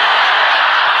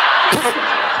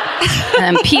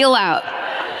and peel out.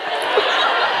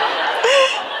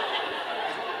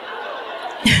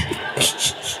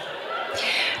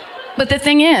 But the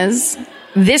thing is,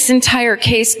 this entire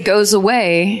case goes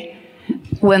away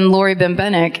when Lori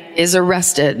Bembenek is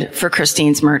arrested for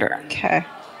Christine's murder. Okay.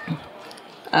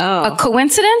 A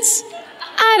coincidence?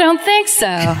 I don't think so.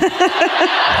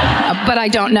 But I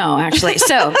don't know, actually.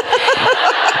 So,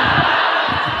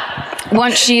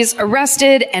 Once she's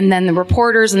arrested, and then the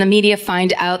reporters and the media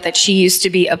find out that she used to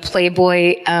be a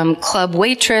Playboy club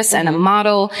waitress and a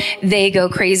model, they go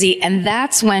crazy. And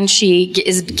that's when she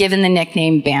is given the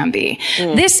nickname Bambi.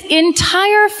 This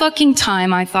entire fucking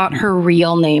time, I thought her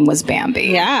real name was Bambi.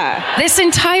 Yeah. This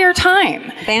entire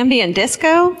time. Bambi and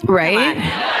disco? Right?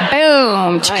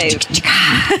 Boom.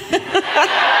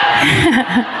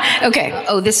 Okay.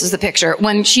 Oh, this is the picture.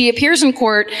 When she appears in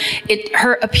court,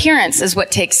 her appearance is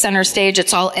what takes center stage.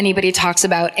 It's all anybody talks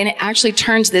about. And it actually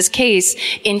turns this case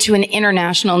into an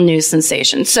international news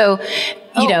sensation. So,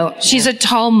 you know, she's a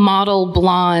tall model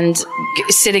blonde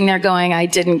sitting there going, I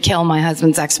didn't kill my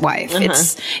husband's ex-wife.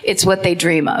 It's what they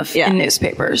dream of in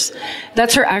newspapers.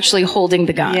 That's her actually holding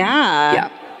the gun. Yeah. Yeah.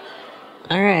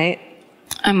 All right.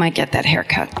 I might get that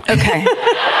haircut. Okay.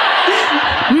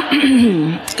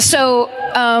 So,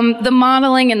 the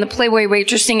modeling and the Playboy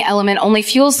waitressing element only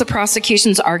fuels the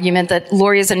prosecution's argument that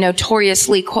Lori is a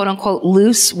notoriously, quote unquote,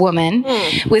 loose woman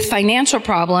with financial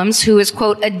problems who is,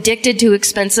 quote, addicted to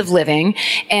expensive living,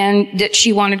 and that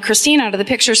she wanted Christine out of the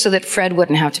picture so that Fred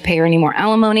wouldn't have to pay her any more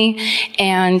alimony.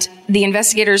 And the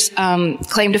investigators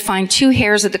claim to find 2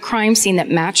 hairs at the crime scene that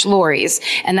match Lori's,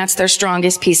 and that's their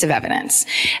strongest piece of evidence.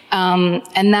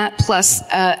 And that plus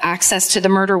access to the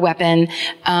murder weapon,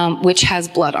 which has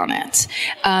blood on it.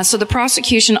 So the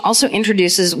prosecution also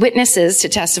introduces witnesses to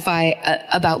testify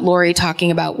about Lori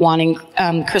talking about wanting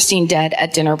Christine dead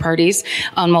at dinner parties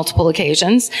on multiple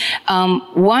occasions.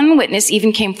 One witness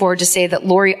even came forward to say that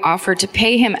Lori offered to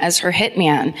pay him as her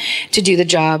hitman to do the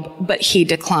job, but he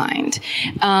declined.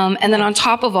 And then on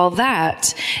top of all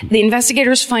that, the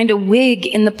investigators find a wig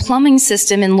in the plumbing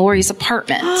system in Lori's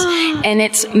apartment. And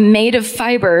it's made of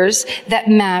fibers that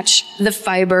match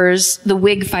the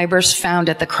wig fibers found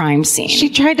at the crime scene. She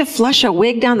tried to flush a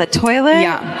wig down the toilet?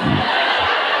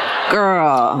 Yeah.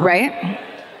 Girl. Right?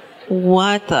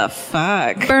 What the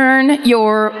fuck? Burn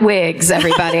your wigs,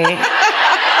 everybody.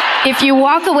 If you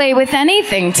walk away with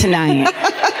anything tonight,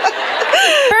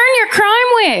 burn your crime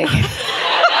wig.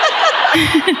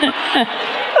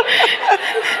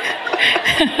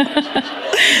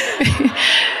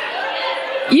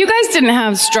 You guys didn't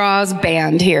have straws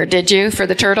banned here, did you, for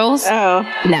the turtles? Oh.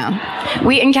 No.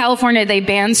 In California, they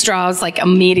ban straws like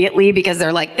immediately because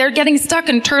they're getting stuck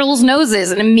in turtles' noses,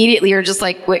 and immediately you're just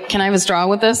like, wait, can I have a straw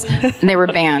with this? And they were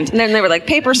banned. And then they were like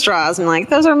paper straws, and like,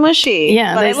 those are mushy.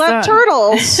 Yeah, but I love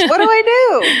turtles. What do I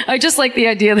do? I just like the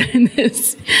idea that in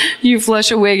this, you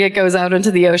flush a wig, it goes out into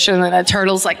the ocean, and a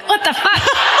turtle's like, what the fuck?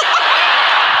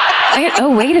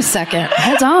 Oh, wait a second.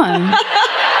 Hold on.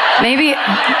 Maybe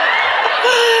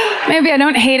I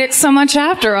don't hate it so much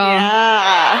after all.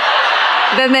 Yeah.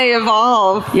 Then they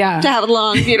evolve to have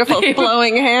long, beautiful,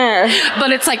 flowing hair.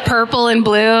 But it's like purple and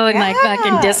blue and like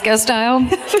fucking disco style.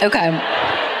 Okay.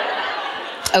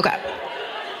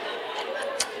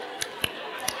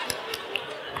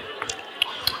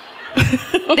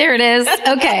 There it is.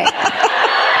 Okay.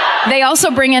 They also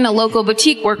bring in a local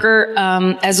boutique worker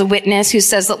as a witness who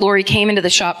says that Lori came into the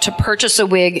shop to purchase a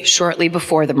wig shortly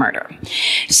before the murder.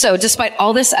 So despite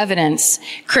all this evidence,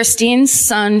 Christine's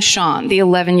son, Sean, the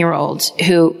 11-year-old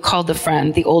who called the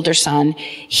friend, the older son,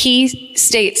 he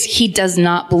states he does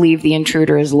not believe the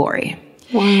intruder is Lori.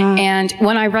 Wow. And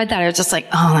when I read that, I was just like,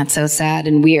 oh, that's so sad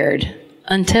and weird.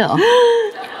 Until...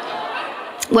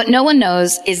 What no one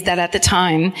knows is that at the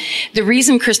time, the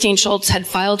reason Christine Schultz had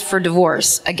filed for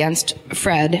divorce against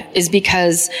Fred is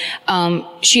because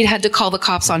she'd had to call the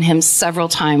cops on him several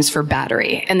times for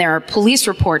battery. And there are police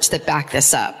reports that back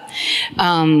this up.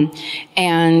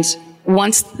 And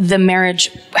once the marriage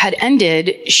had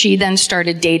ended, she then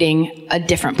started dating a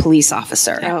different police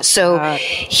officer. Oh, so God.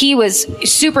 He was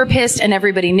super pissed, and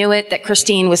everybody knew it, that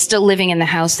Christine was still living in the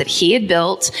house that he had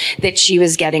built, that she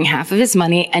was getting half of his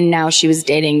money, and now she was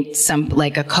dating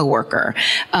a coworker.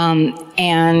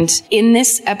 And in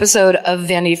this episode of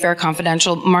Vanity Fair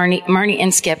Confidential, Marnie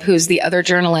Inskip, who's the other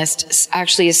journalist,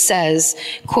 actually says,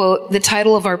 quote, the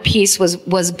title of our piece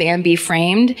was Bambi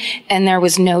Framed, and there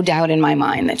was no doubt in my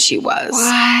mind that she was.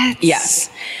 What? Yes.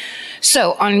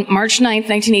 So on March 9th,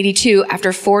 1982,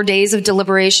 after 4 days of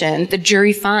deliberation, the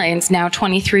jury finds now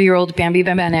 23-year-old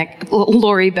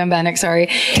Lori Bembenek,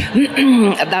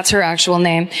 that's her actual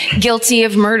name, guilty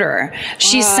of murder.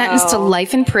 She's sentenced to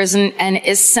life in prison and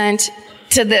is sent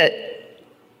to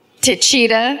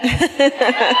Cheetah.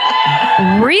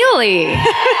 Really?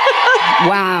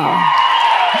 Wow.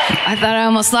 I thought I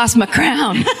almost lost my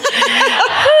crown.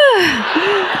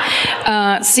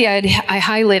 See, I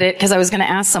highlighted it because I was going to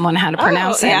ask someone how to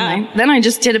pronounce it. And then I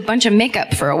just did a bunch of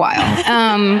makeup for a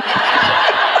while.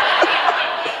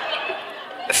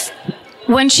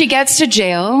 When she gets to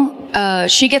jail,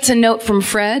 she gets a note from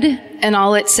Fred, and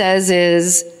all it says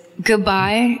is,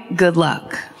 goodbye, good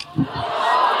luck.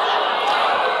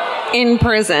 In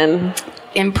prison.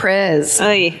 In prison.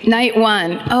 Oy. Night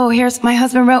 1. Oh, here's my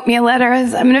husband wrote me a letter.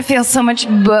 I'm going to feel so much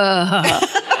buh.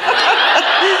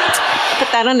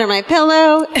 Put that under my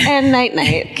pillow and night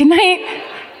night. Good night.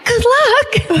 Good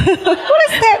luck. What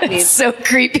does that mean? It's so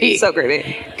creepy. So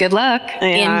creepy. Good luck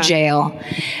Yeah. in jail.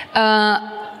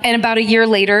 And about a year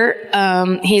later,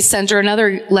 he sends her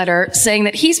another letter saying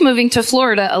that he's moving to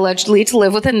Florida, allegedly to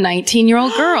live with a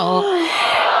 19-year-old girl.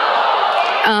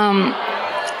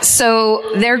 So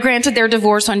they're granted their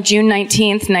divorce on June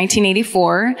 19th,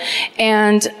 1984.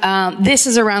 And this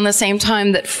is around the same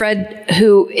time that Fred,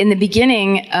 who in the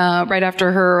beginning, right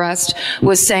after her arrest,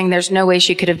 was saying there's no way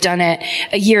she could have done it.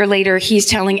 A year later, he's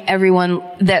telling everyone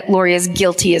that Lori is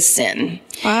guilty as sin.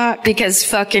 Fuck. Because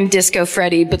fucking Disco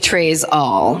Freddy betrays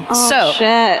all. Oh,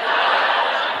 shit.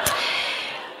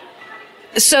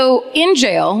 So in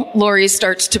jail, Lori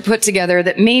starts to put together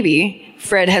that maybe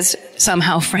Fred has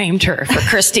somehow framed her for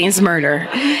Christine's murder,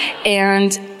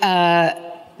 and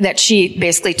that she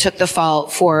basically took the fall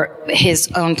for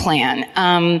his own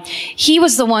plan. He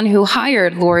was the one who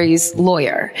hired Lori's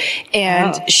lawyer,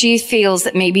 and she feels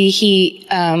that maybe he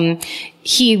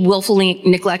willfully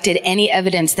neglected any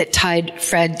evidence that tied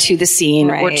Fred to the scene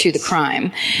or to the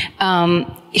crime.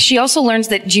 She also learns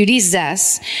that Judy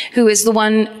Zess, who is the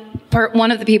one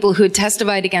of the people who had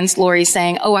testified against Lori,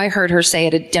 saying, "Oh, I heard her say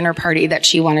at a dinner party that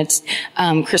she wanted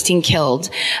Christine killed."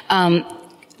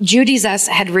 Judy Zess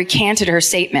had recanted her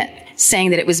statement,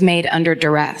 saying that it was made under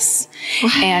duress.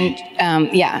 What?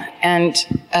 And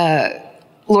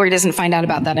Lori doesn't find out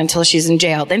about that until she's in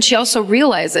jail. Then she also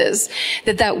realizes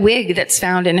that wig that's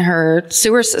found in her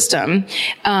sewer system,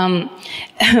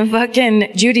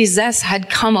 fucking Judy Zess had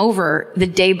come over the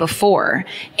day before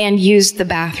and used the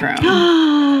bathroom.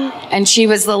 And she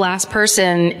was the last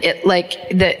person,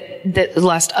 the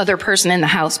last other person in the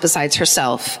house besides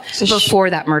herself before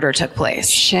that murder took place.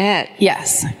 Shit.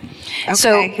 Yes. Okay,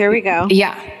 so here we go.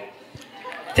 Yeah.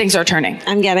 Things are turning.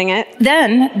 I'm getting it.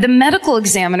 Then the medical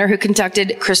examiner who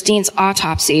conducted Christine's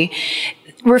autopsy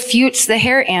refutes the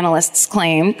hair analyst's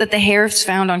claim that the hairs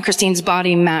found on Christine's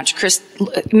body match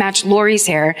Lori's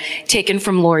hair taken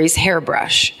from Lori's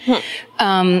hairbrush.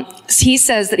 He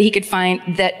says that he could find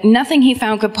that nothing he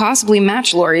found could possibly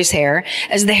match Lori's hair,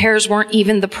 as the hairs weren't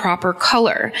even the proper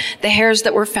color. The hairs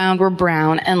that were found were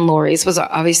brown, and Lori's was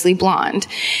obviously blonde.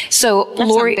 So that's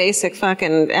Lori, some basic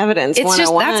fucking evidence. It's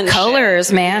just that's colors,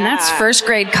 shit. Man. Yeah. That's first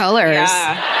grade colors.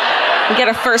 Yeah. You get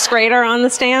a first grader on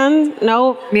the stand?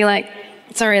 Nope. Be like,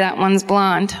 sorry, that one's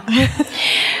blonde.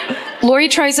 Lori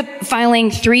tries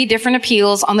filing 3 different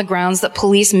appeals on the grounds that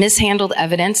police mishandled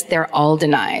evidence. They're all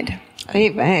denied.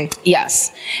 Hey.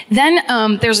 Yes. Then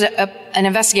there's an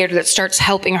investigator that starts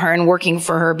helping her and working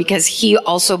for her because he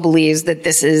also believes that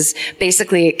this is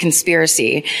basically a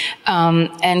conspiracy.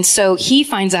 And so he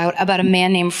finds out about a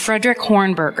man named Frederick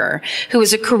Hornberger, who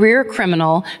was a career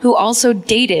criminal who also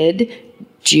dated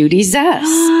Judy Zess.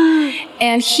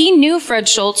 And he knew Fred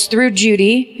Schultz through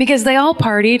Judy because they all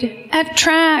partied at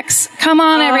Trax. Come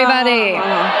on, everybody.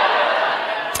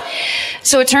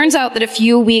 So it turns out that a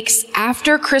few weeks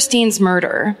after Christine's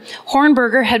murder,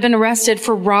 Hornberger had been arrested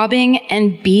for robbing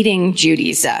and beating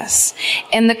Judy Zess.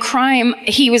 And the crime,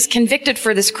 he was convicted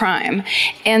for this crime.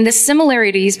 And the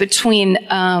similarities between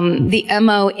the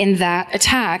MO in that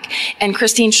attack and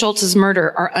Christine Schultz's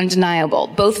murder are undeniable.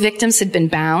 Both victims had been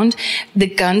bound, the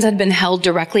guns had been held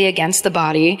directly against the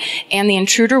body, and the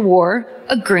intruder wore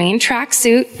a green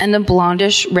tracksuit and a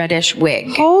blondish reddish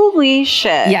wig. Holy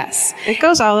shit. Yes. It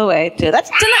goes all the way to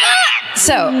that's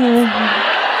so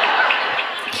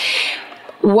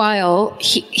while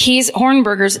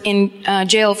Hornberger's in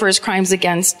jail for his crimes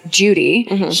against Judy,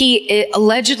 he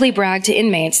allegedly bragged to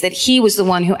inmates that he was the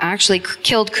one who actually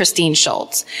killed Christine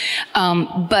Schultz.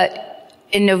 But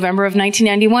in November of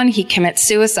 1991, he commits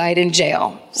suicide in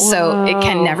jail. So it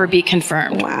can never be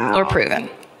confirmed or proven.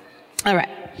 All right.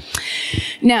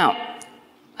 Now,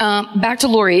 back to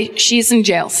Lori. She's in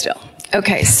jail still.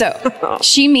 Okay, so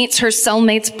she meets her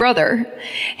cellmate's brother.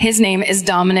 His name is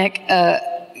Dominic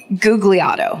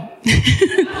Gugliotto.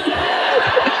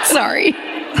 Sorry.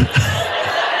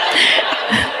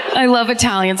 I love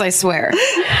Italians, I swear.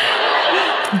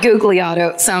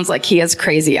 Gugliotto sounds like he has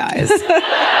crazy eyes.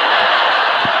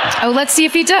 Oh, let's see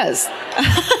if he does.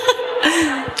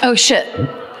 Oh, shit.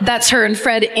 That's her and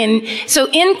Fred so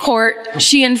in court,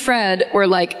 she and Fred were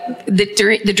like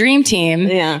the dream team.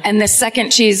 Yeah. And the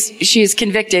second she's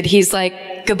convicted, he's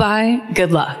like, goodbye,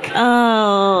 good luck.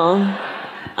 Oh,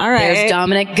 All right. There's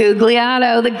Dominic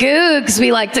Guglielmo, the Googs,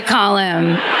 we like to call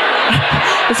him.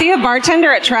 Is he a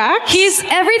bartender at Trax?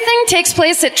 Everything takes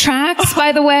place at Trax,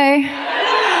 by the way.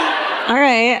 All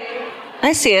right.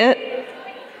 I see it.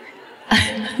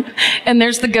 And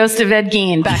there's the ghost of Ed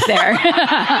Gein back there.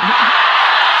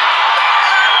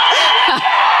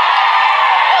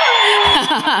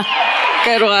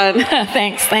 Good one.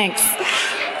 Thanks.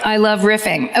 I love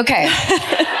riffing. Okay.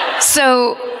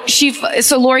 So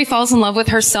Lori falls in love with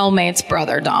her cellmate's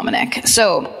brother, Dominic.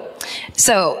 So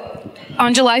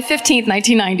on July 15th,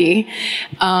 1990,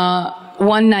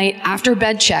 one night after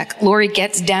bed check, Lori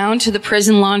gets down to the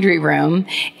prison laundry room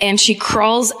and she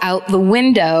crawls out the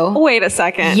window. Wait a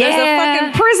second. Yeah. There's a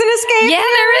fucking prison escape? Yeah,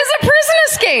 there is a prison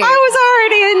escape. I was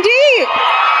already in deep.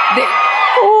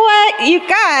 What? You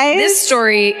guys? This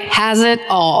story has it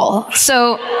all.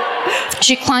 So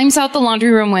she climbs out the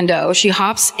laundry room window. She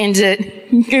hops into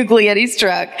Guglielmo's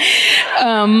truck.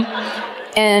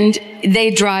 And they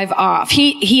drive off.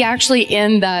 He actually,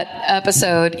 in that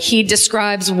episode, he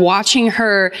describes watching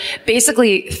her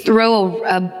basically throw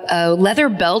a leather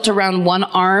belt around one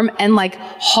arm and like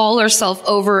haul herself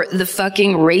over the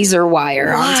fucking razor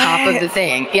wire on top of the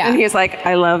thing. Yeah. And he's like,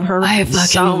 I love her. I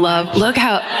fucking look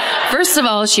how, first of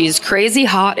all, she's crazy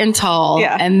hot and tall.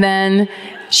 Yeah. And then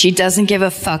she doesn't give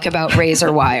a fuck about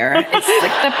razor wire. It's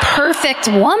like the perfect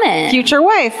woman. Future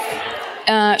wife.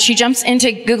 She jumps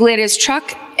into Guglielmo's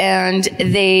truck and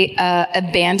they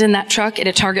abandon that truck at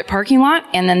a Target parking lot,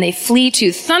 and then they flee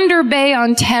to Thunder Bay,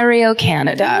 Ontario,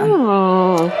 Canada.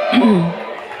 Oh.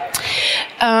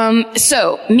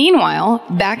 So meanwhile,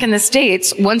 back in the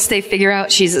States, once they figure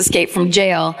out she's escaped from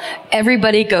jail,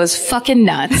 everybody goes fucking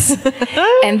nuts.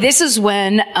 And this is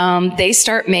when they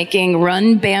start making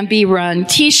Run Bambi Run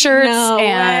t-shirts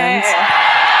and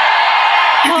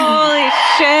Holy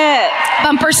shit.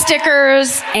 bumper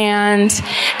stickers. And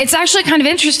it's actually kind of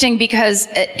interesting because,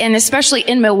 and especially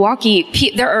in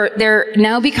Milwaukee, there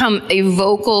now become a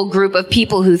vocal group of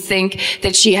people who think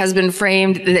that she has been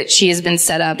framed, that she has been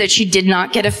set up, that she did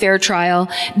not get a fair trial,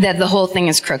 that the whole thing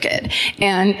is crooked.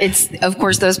 And it's, of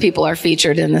course, those people are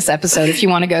featured in this episode. If you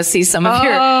want to go see some of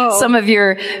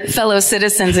your fellow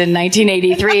citizens in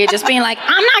 1983 just being like,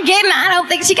 I don't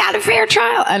think she got a fair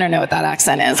trial. I don't know what that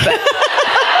accent is, but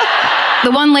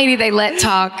the one lady they let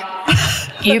talk,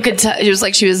 you could tell, it was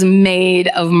like she was made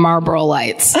of Marlboro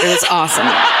Lights. It was awesome.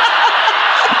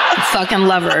 I fucking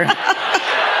love her.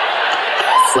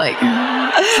 It's like,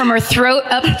 from her throat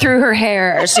up through her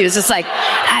hair, she was just like,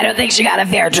 I don't think she got a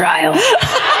fair trial.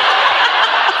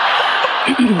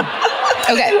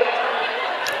 Okay.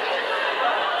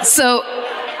 So,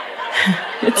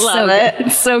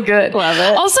 it's so good. Love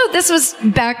it. Also, this was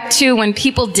back to when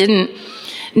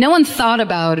no one thought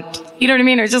about it. You know what I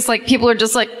mean? It was just like, people are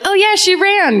just like, oh yeah, she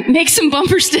ran. Make some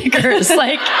bumper stickers.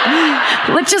 Like,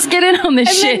 let's just get in on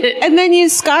this shit. And then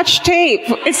use Scotch tape.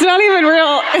 It's not even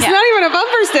real. It's not even a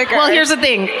bumper sticker. Well, here's the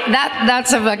thing.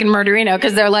 That's a fucking murderino,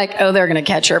 because they're like, oh, they're going to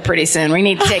catch her pretty soon. We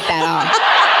need to take that off.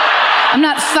 I'm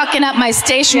not fucking up my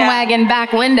station wagon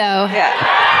back window.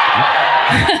 Yeah.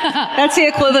 That's the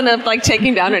equivalent of like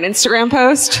taking down an Instagram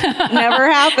post.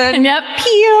 Never happened. Yep.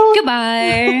 Pew.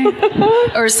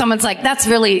 Goodbye. Or someone's like, that's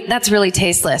really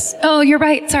tasteless. Oh, you're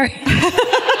right. Sorry.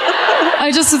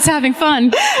 I just was having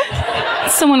fun.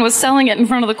 Someone was selling it in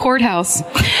front of the courthouse.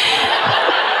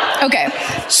 Okay,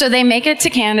 so they make it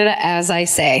to Canada, as I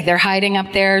say. They're hiding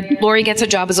up there. Lori gets a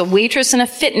job as a waitress and a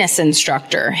fitness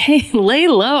instructor. Hey, lay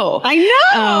low. I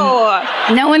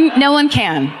know. No one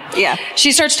can. Yeah.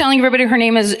 She starts telling everybody her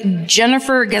name is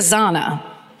Jennifer Gazana.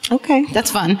 Okay.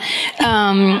 That's fun.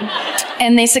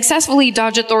 And they successfully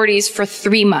dodge authorities for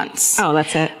 3 months. Oh,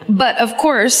 that's it. But of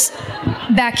course,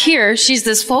 back here, she's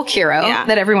this folk hero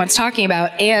that everyone's talking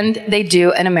about, and they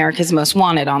do an America's Most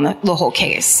Wanted on the whole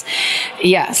case.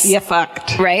 Yes. You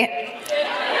fucked. Right?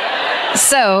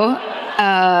 So,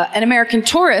 an American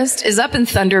tourist is up in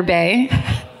Thunder Bay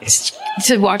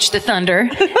to watch the thunder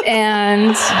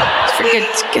and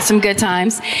get some good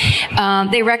times.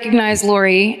 They recognize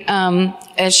Lori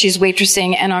as she's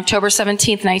waitressing, and October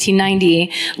 17th,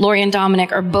 1990, Lori and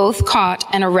Dominic are both caught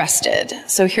and arrested.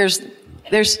 So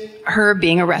there's her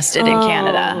being arrested in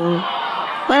Canada.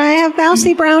 But I have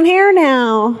mousy brown hair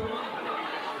now.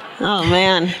 Oh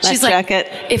man, she's like,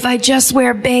 if I just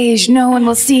wear beige, no one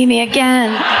will see me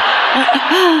again.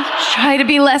 Try to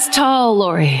be less tall,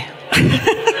 Lori.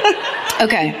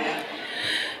 Okay.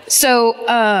 So,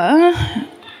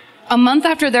 a month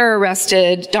after they're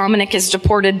arrested, Dominic is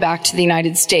deported back to the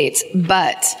United States.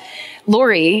 But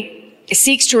Lori,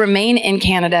 seeks to remain in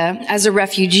Canada as a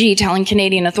refugee, telling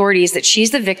Canadian authorities that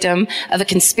she's the victim of a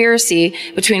conspiracy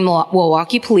between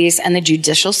Milwaukee police and the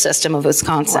judicial system of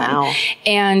Wisconsin. Wow.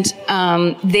 And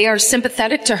they are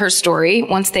sympathetic to her story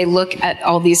once they look at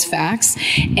all these facts.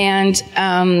 And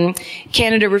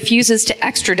Canada refuses to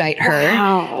extradite her.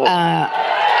 Wow.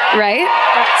 Right?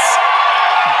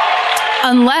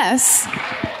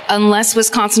 Unless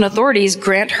Wisconsin authorities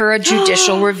grant her a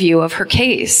judicial review of her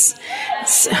case.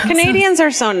 Canadians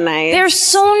are so nice. They're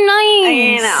so nice.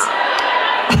 I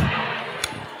know.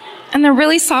 And they're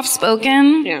really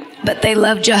soft-spoken, Yeah. but they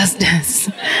love justice.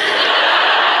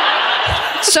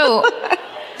 So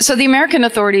the American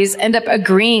authorities end up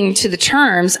agreeing to the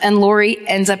terms, and Lori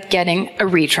ends up getting a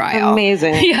retrial.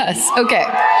 Amazing. Yes. Okay.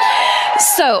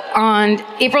 So on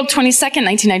April 22nd,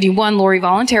 1991, Lori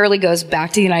voluntarily goes back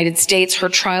to the United States. Her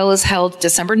trial is held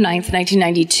December 9th,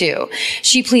 1992.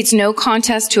 She pleads no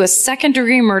contest to a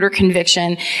second-degree murder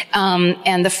conviction,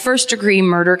 and the first-degree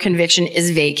murder conviction is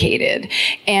vacated.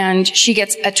 And she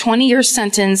gets a 20-year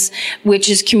sentence, which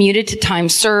is commuted to time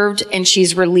served, and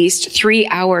she's released 3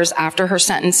 hours after her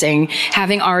sentencing,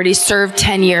 having already served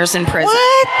 10 years in prison.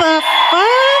 What the fuck?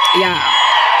 Yeah.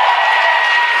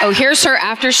 Oh, here's her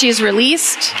after she's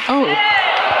released. Oh.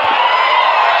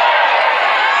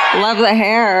 Love the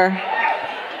hair.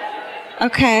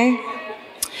 Okay.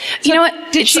 You know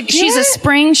what? She's a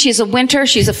spring, she's a winter,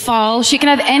 she's a fall. She can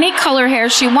have any color hair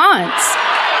she wants.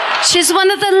 She's one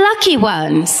of the lucky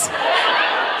ones.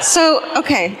 So,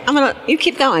 okay, you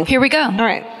keep going. Here we go. All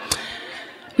right.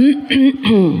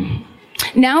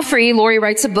 Now free, Lori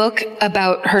writes a book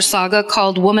about her saga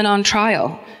called Woman on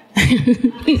Trial.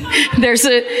 There's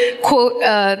a quote,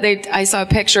 I saw a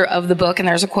picture of the book, and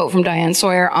there's a quote from Diane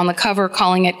Sawyer on the cover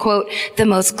calling it, quote, the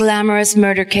most glamorous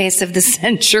murder case of the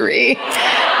century.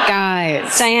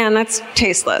 Guys. Diane, that's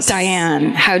tasteless. Diane,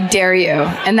 how dare you?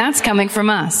 And that's coming from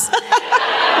us.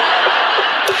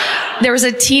 There was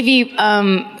a TV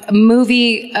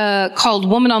movie called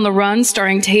Woman on the Run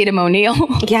starring Tatum O'Neal.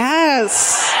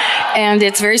 Yes. And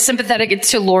it's very sympathetic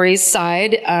to Lori's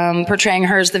side, portraying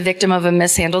her as the victim of a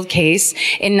mishandled case.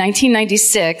 In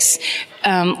 1996,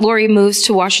 Lori moves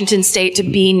to Washington State to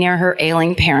be near her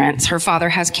ailing parents. Her father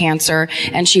has cancer,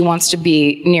 and she wants to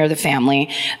be near the family.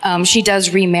 She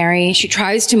does remarry. She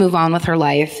tries to move on with her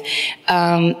life.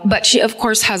 But she, of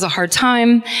course, has a hard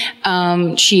time.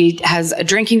 She has a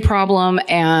drinking problem,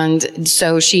 and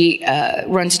so she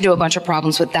runs into a bunch of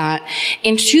problems with that.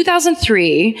 In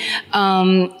 2003,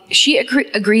 she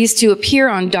agrees to appear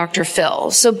on Dr.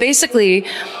 Phil. So basically,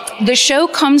 the show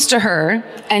comes to her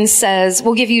and says,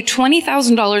 we'll give you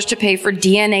 $20,000 to pay for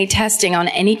DNA testing on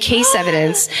any case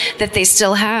evidence that they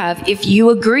still have if you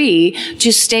agree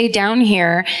to stay down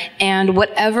here, and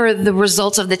whatever the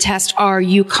results of the test are,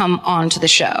 you come on to the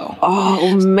show.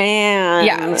 Oh, man.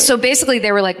 Yeah. So basically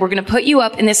they were like, we're going to put you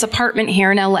up in this apartment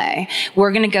here in LA.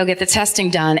 We're going to go get the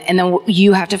testing done, and then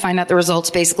you have to find out the results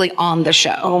basically on the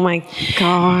show. Oh, my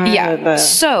God. Yeah.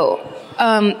 So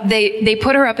they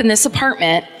put her up in this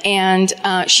apartment, and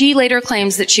she later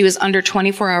claims that she was under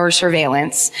 24-hour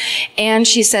surveillance. And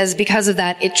she says because of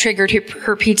that, it triggered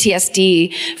her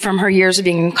PTSD from her years of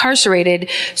being incarcerated.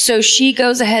 So she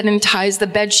goes ahead and ties the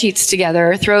bed sheets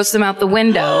together, throws them out the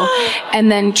window,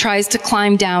 and then tries to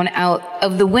climb down out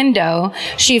of the window.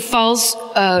 She falls,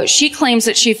 she claims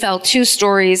that she fell 2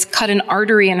 stories, cut an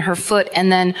artery in her foot,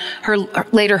 and then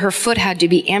later her foot had to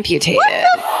be amputated. What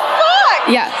the fuck?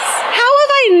 Yes. How have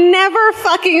I never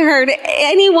fucking heard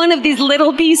any one of these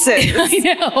little pieces?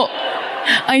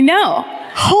 I know.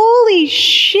 Holy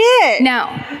shit.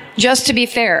 Now, just to be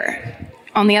fair,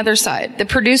 on the other side, the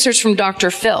producers from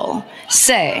Dr. Phil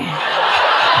say,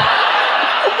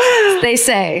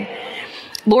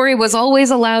 Lori was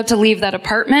always allowed to leave that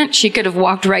apartment. She could have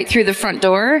walked right through the front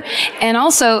door. And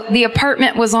also, the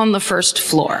apartment was on the first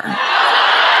floor.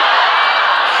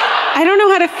 I don't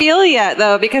know how to feel yet,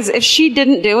 though, because if she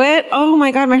didn't do it, oh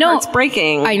my God, my heart's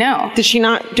breaking. I know. Did she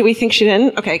not? Do we think she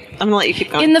didn't? Okay, I'm gonna let you keep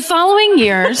going. In the following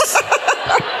years,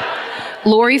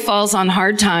 Lori falls on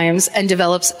hard times and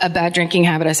develops a bad drinking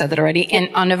habit. I said that already.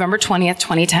 And on November 20th,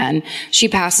 2010, she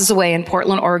passes away in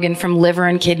Portland, Oregon from liver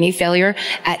and kidney failure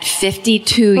at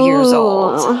 52 years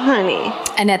old. Oh, honey.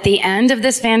 And at the end of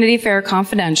this Vanity Fair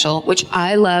Confidential, which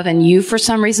I love and you for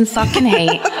some reason fucking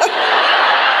hate,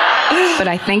 but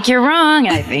I think you're wrong,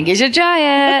 and I think you should try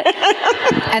it.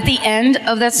 At the end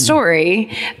of that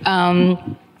story,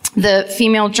 the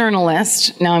female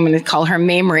journalist, now I'm going to call her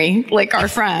Mamrie, like our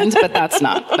friend, but that's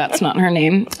not her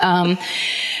name.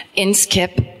 In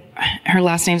Skip, her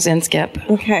last name's Inskip.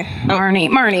 Okay. Marnie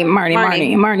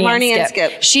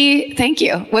Inskip. Thank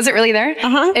you. Was it really there?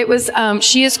 Uh-huh. It was,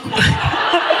 she is...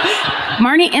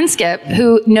 Marnie Inskip,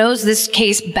 who knows this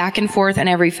case back and forth and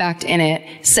every fact in it,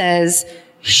 says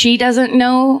she doesn't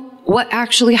know what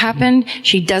actually happened.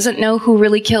 She doesn't know who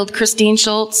really killed Christine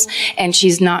Schultz, and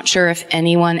she's not sure if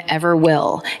anyone ever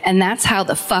will. And that's how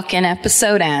the fucking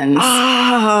episode ends.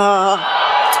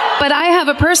 But I have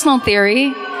a personal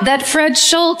theory that Fred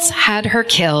Schultz had her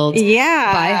killed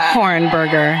by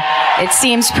Hornberger. It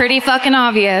seems pretty fucking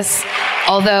obvious,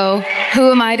 although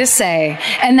who am I to say?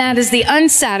 And that is the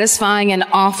unsatisfying and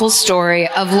awful story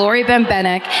of Lori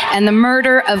Bembenek and the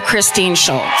murder of Christine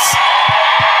Schultz.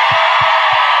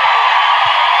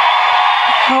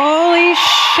 Holy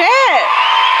shit.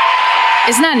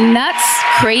 Isn't that nuts?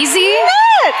 Crazy?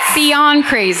 Nuts! Beyond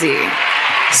crazy.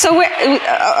 So,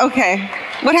 okay.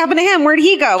 What happened to him? Where'd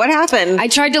he go? What happened? I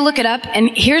tried to look it up, and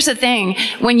here's the thing.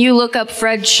 When you look up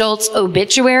Fred Schultz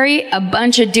obituary, a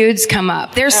bunch of dudes come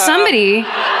up. There's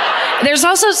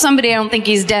also somebody, I don't think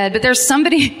he's dead, but there's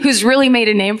somebody who's really made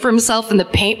a name for himself in the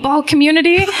paintball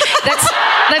community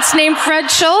that's named Fred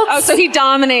Schultz. Oh, so he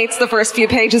dominates the first few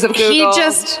pages of Google. He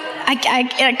just,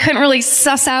 I couldn't really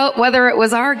suss out whether it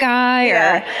was our guy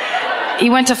or... He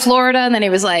went to Florida, and then he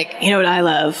was like, you know what I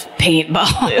love?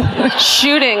 Paintball.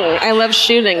 Shooting. I love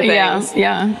shooting things.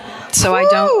 Yeah. So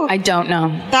I don't know.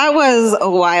 That was a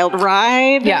wild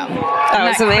ride. Yeah. That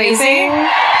was amazing. Crazy?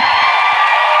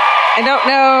 I don't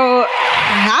know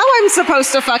how I'm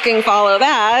supposed to fucking follow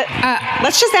that.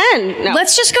 Let's just end. No.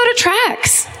 Let's just go to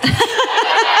tracks.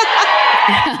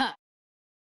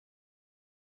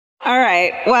 All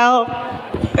right. Well,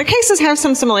 the cases have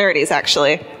some similarities,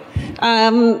 actually.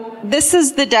 This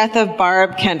is the death of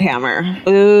Barb Kenthammer.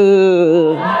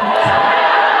 Ooh.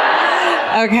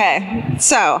 Okay.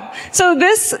 So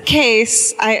this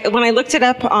case, when I looked it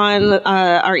up on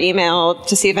our email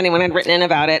to see if anyone had written in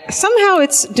about it, somehow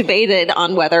it's debated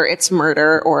on whether it's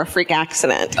murder or a freak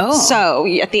accident. Oh. So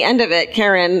at the end of it,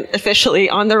 Karen,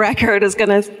 officially on the record, is going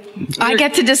to... I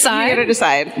get to decide? You get to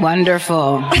decide.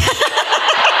 Wonderful.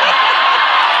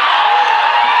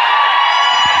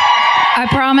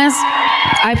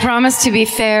 I promise to be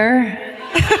fair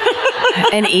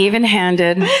and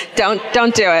even-handed.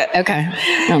 Don't do it. Okay.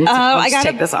 I got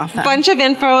take this off then. Bunch of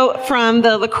info from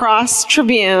the La Crosse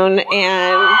Tribune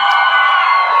and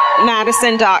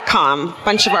Madison.com.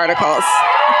 Bunch of articles.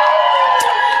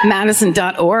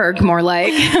 Madison.org, more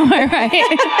like. Am I right?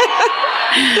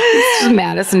 It's just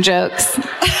Madison jokes.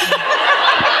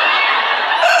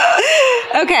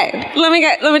 Okay, let me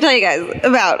tell you guys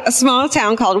about a small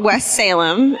town called West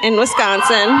Salem in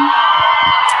Wisconsin.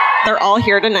 They're all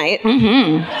here tonight.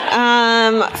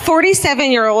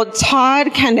 47-year-old Todd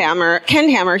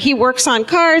Kenthammer, he works on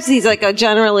cars. He's like a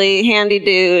generally handy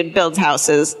dude, builds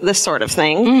houses, this sort of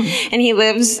thing. And he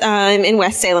lives in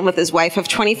West Salem with his wife of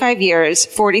 25 years,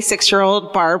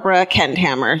 46-year-old Barbara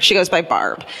Kenthammer. She goes by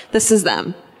Barb. This is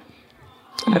them.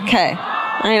 Okay,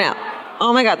 I know.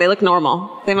 Oh my God, they look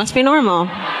normal. They must be normal,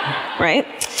 right?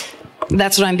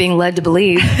 That's what I'm being led to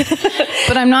believe.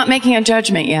 But I'm not making a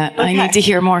judgment yet. Okay. I need to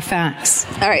hear more facts.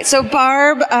 All right. So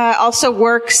Barb also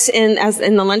works in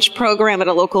the lunch program at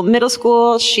a local middle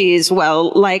school. She's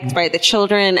well liked by the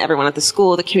children, everyone at the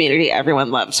school, the community. Everyone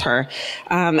loves her.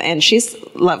 And she's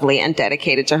lovely and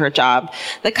dedicated to her job.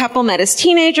 The couple met as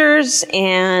teenagers,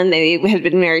 and they had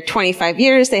been married 25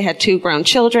 years. They had 2 grown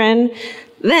children.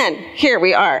 Then, here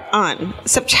we are on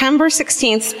September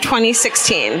 16th,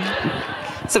 2016.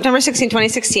 September 16,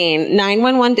 2016,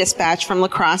 911 dispatch from La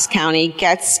Crosse County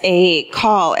gets a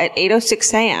call at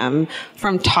 8:06 a.m.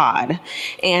 from Todd.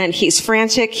 And he's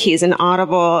frantic, he's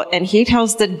inaudible, and he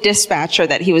tells the dispatcher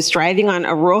that he was driving on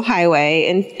a rural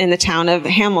highway in the town of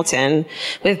Hamilton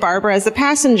with Barbara as the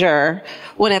passenger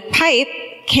when a pipe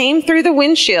came through the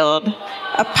windshield.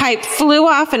 A pipe flew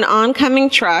off an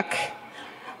oncoming truck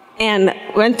and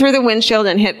went through the windshield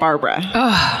and hit Barbara.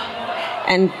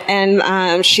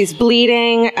 And she's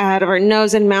bleeding out of her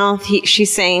nose and mouth.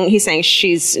 He's saying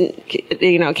she's,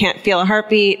 can't feel a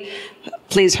heartbeat.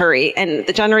 Please hurry. And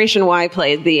the Generation Y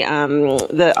played the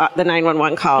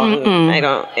 911 call. And I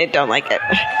don't like it.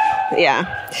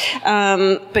 Yeah.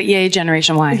 But yay,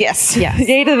 Generation Y. Yes.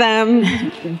 Yay to them.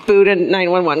 Boo to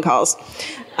 911 calls.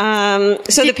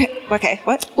 Okay,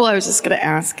 what? Well, I was just going to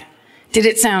ask. Did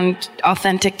it sound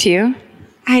authentic to you?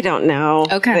 I don't know.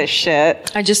 Okay. This shit.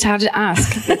 I just had to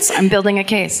ask. I'm building a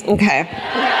case. Okay.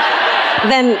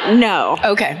 then no.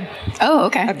 Okay. Oh,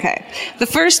 okay. Okay. The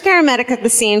first paramedic at the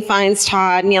scene finds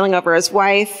Todd kneeling over his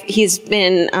wife. He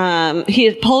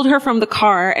had pulled her from the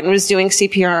car and was doing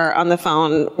CPR on the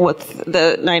phone with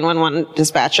the 911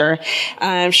 dispatcher.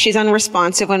 She's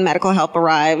unresponsive when medical help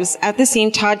arrives. At the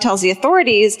scene, Todd tells the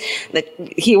authorities that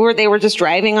they were just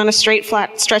driving on a straight,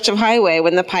 flat stretch of highway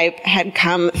when the pipe had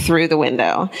come through the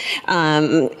window,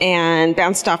 and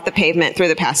bounced off the pavement through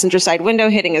the passenger side window,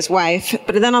 hitting his wife.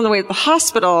 But then on the way to the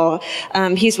hospital,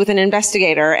 he's with an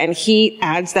investigator, and he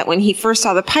adds that when he first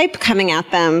saw the pipe coming at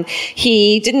them,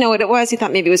 he didn't know what it was. He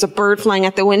thought maybe it was a bird flying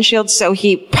at the windshield, so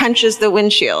he punches the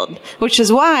windshield, which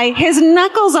is why his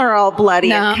knuckles are all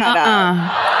bloody and cut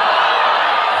up.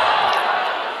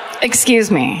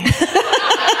 Excuse me.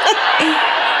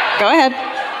 Go ahead.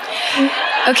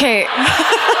 Okay.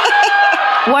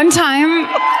 One time,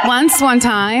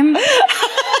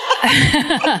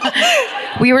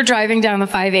 we were driving down the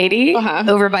 580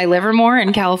 over by Livermore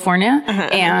in California,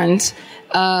 and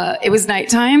it was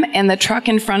nighttime, and the truck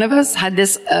in front of us had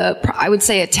this, I would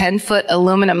say a 10-foot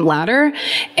aluminum ladder,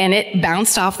 and it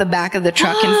bounced off the back of the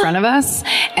truck in front of us,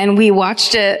 and we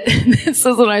watched it. This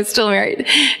is when I was still married,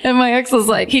 and my ex was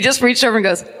like, he just reached over and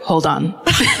goes, "Hold on."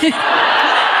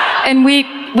 And we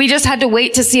just had to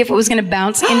wait to see if it was going to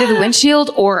bounce into the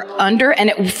windshield or under, and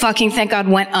it fucking, thank God,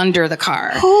 went under the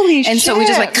car. Holy shit. And so we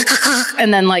just like,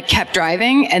 and then like kept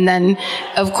driving, and then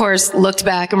of course looked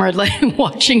back and we're like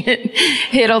watching it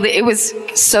hit it was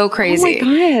so crazy. Oh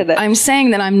my God. I'm saying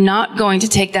that I'm not going to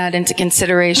take that into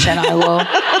consideration. I will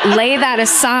lay that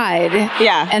aside.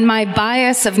 Yeah. And my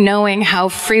bias of knowing how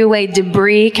freeway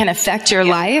debris can affect your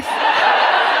life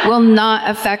will not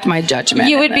affect my judgment.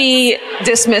 You would be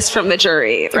dismissed from the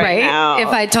jury right now. If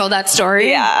I told that story.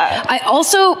 Yeah. I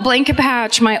also, Blaine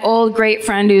Capatch, my old great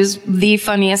friend who's the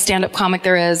funniest stand-up comic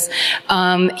there is,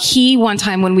 he one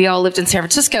time when we all lived in San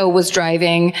Francisco was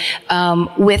driving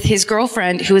with his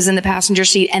girlfriend who was in the passenger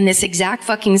seat, and this exact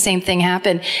fucking same thing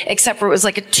happened, except for it was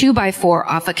like a 2x4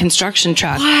 off a construction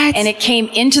truck. What? And it came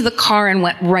into the car and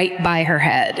went right by her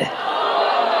head.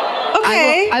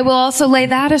 Okay. I will also lay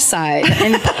that aside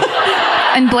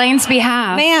and Blaine's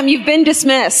behalf. Ma'am, you've been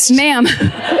dismissed. Ma'am,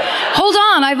 hold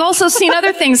on. I've also seen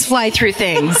other things fly through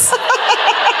things.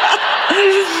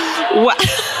 What?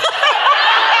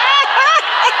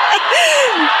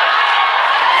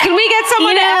 Can we get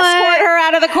someone to escort her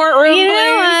out of the courtroom, you please?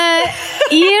 know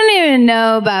what? You don't even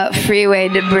know about freeway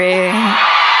debris.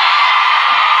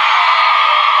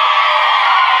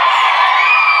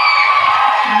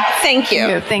 Thank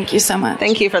you. Thank you so much.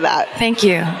 Thank you for that. Thank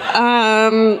you.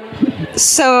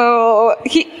 So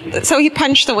he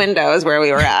punched the window is where we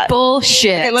were at.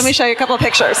 Bullshit. Okay, let me show you a couple of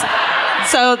pictures.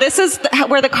 So this is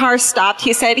where the car stopped.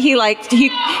 He said he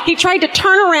tried to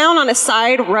turn around on a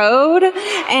side road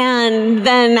and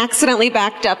then accidentally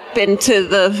backed up into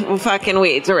the fucking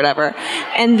weeds or whatever.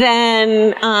 And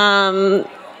then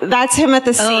that's him at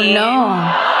the scene. Oh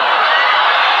no.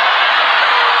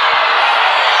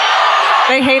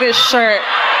 They hate his shirt.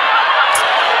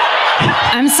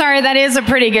 I'm sorry, that is a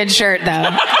pretty good shirt, though.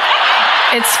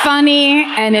 It's funny,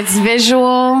 and it's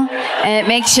visual, and it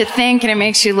makes you think, and it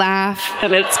makes you laugh.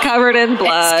 And it's covered in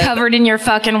blood. It's covered in your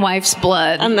fucking wife's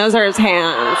blood. And those are his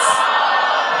hands.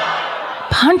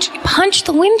 Punch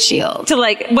the windshield. To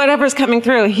like, whatever's coming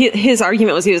through. His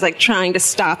argument was he was like trying to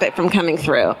stop it from coming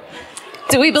through.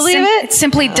 Do we believe it? It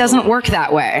simply doesn't work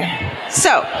that way.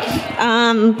 So,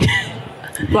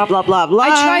 blah, blah, blah, blah.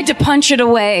 I tried to punch it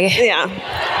away. Yeah.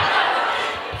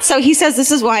 So he says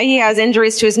this is why he has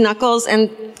injuries to his knuckles,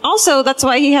 and also that's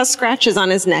why he has scratches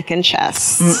on his neck and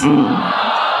chest.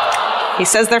 He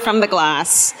says they're from the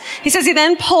glass. He says he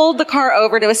then pulled the car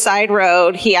over to a side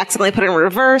road. He accidentally put it in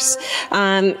reverse.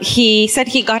 He said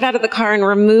he got out of the car and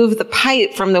removed the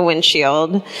pipe from the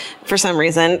windshield for some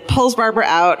reason, pulls Barbara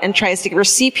out and tries to give her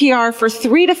CPR for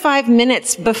 3 to 5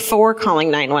 minutes before calling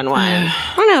 911.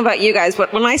 I don't know about you guys,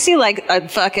 but when I see like a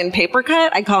fucking paper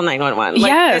cut, I call 911. Like,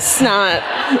 yes. It's not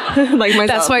like myself.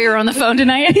 That's why you're on the phone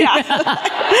tonight? Yeah.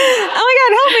 Oh my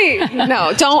God, help me.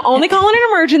 No, don't only call in an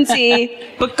emergency,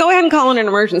 but go ahead and call in an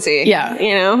emergency. Yeah.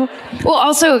 You know? Well,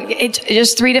 also, it's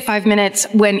just 3 to 5 minutes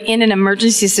when in an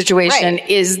emergency situation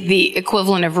is the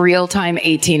equivalent of real time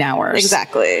 18 hours.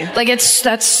 Exactly. Like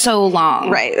that's so long.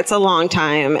 Right. It's a long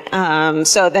time.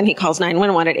 So then he calls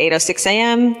 911 at 8:06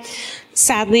 a.m.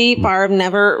 Sadly, Barb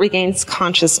never regains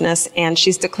consciousness, and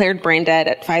she's declared brain dead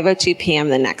at 5:02 p.m.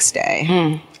 the next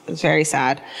day. It's very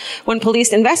sad. When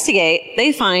police investigate,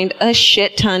 they find a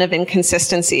shit ton of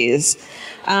inconsistencies.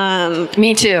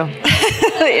 Me too.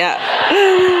 Yeah.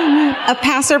 A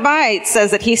passerby says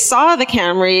that he saw the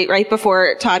Camry right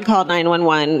before Todd called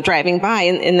 911 driving by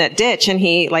in that ditch, and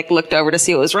he looked over to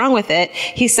see what was wrong with it.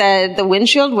 He said the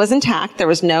windshield was intact. There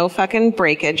was no fucking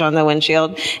breakage on the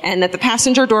windshield, and that the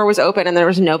passenger door was open and there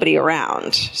was nobody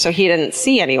around. So he didn't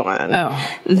see anyone. Oh.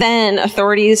 Then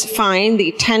authorities find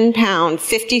the 10-pound,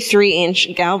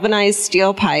 53-inch galvanized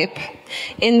steel pipe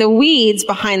in the weeds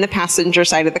behind the passenger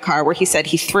side of the car, where he said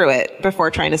he threw it before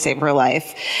trying to save her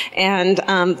life. And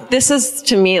this is,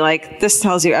 to me, this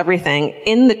tells you everything.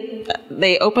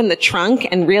 They opened the trunk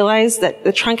and realized that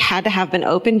the trunk had to have been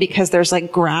open because there's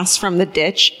grass from the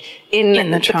ditch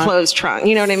in the closed trunk.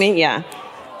 You know what I mean? Yeah.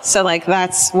 So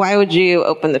that's why would you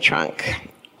open the trunk?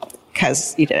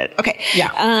 Because you did it. Okay.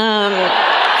 Yeah.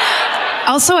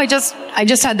 Also, I just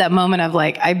had that moment of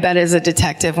I bet as a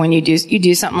detective when you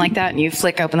do something like that and you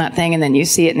flick open that thing and then you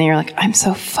see it and then you're like, I'm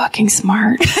so fucking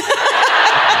smart.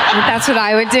 That's what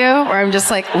I would do, where I'm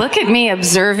just look at me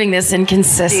observing this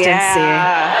inconsistency.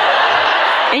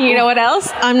 Yeah. And you know what else?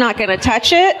 I'm not going to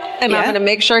touch it, and I'm going to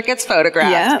make sure it gets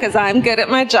photographed because I'm good at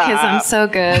my job. Because I'm so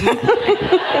good.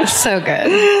 So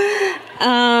good.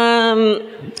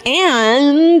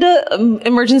 And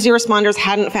emergency responders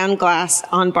hadn't found glass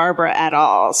on Barbara at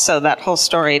all, so that whole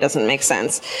story doesn't make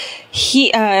sense.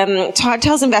 Todd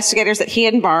tells investigators that he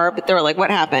and Barb, they were like, what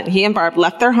happened? He and Barb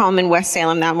left their home in West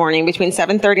Salem that morning between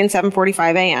 7:30 and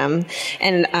 7:45 a.m.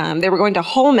 And they were going to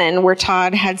Holman, where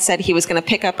Todd had said he was going to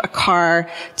pick up a car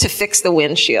to fix the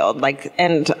windshield,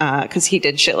 because he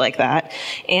did shit like that.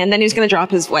 And then he was going to drop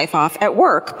his wife off at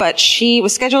work, but she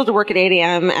was scheduled to work at 8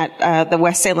 a.m. at the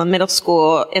West Salem Middle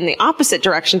School in the opposite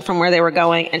direction from where they were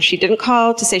going, and she didn't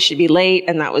call to say she'd be late,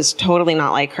 and that was totally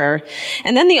not like her.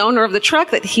 And then the owner of the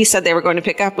truck that he said they were going to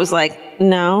pick up was like,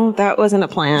 no, that wasn't a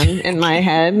plan in my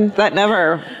head. That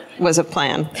never was a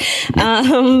plan.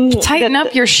 Tighten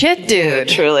up your shit, dude.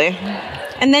 Truly.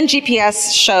 And then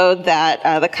GPS showed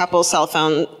that the couple's cell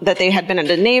phone, that they had been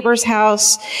at a neighbor's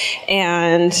house,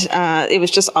 and it was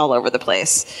just all over the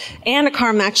place. And a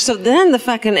car match. So then the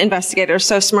fucking investigators,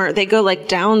 so smart, they go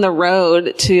down the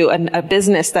road to a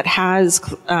business that has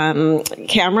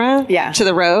camera to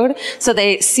the road. So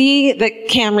they see the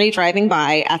Camry driving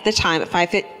by at the time at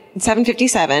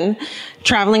 7:57,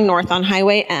 traveling north on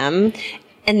Highway M.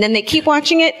 And then they keep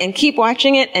watching it,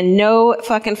 and no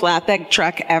fucking flatbed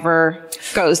truck ever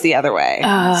goes the other way.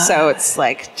 So it's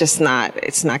it's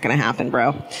not gonna happen,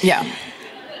 bro. Yeah.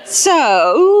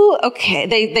 So, okay,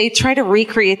 they try to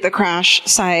recreate the crash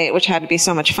site, which had to be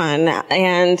so much fun,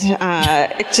 and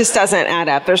it just doesn't add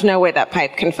up. There's no way that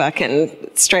pipe can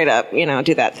fucking straight up,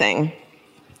 do that thing.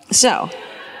 So.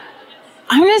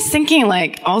 I'm just thinking,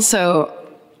 also,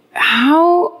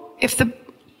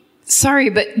 sorry,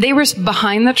 but they were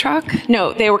behind the truck?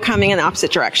 No, they were coming in the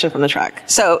opposite direction from the truck.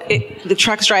 So the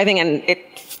truck's driving and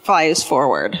it flies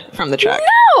forward from the truck.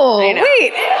 No! Wait,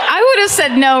 I would have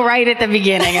said no right at the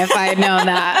beginning if I had known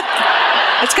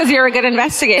that. It's because you're a good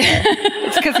investigator.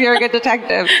 It's because you're a good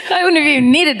detective. I wouldn't have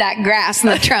even needed that grass in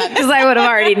the trunk because I would have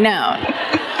already known.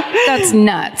 That's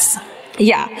nuts.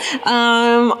 Yeah.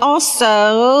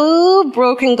 Also,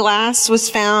 broken glass was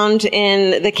found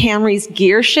in the Camry's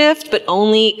gear shift, but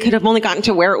could have only gotten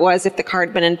to where it was if the car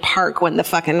had been in park when the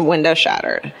fucking window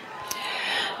shattered.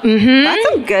 Mm-hmm. That's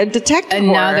some good detective work.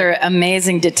 Another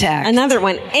amazing detective. Another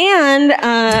one. And,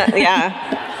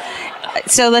 yeah.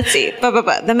 So let's see.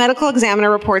 The medical examiner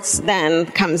reports then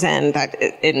comes in and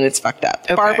it's fucked up.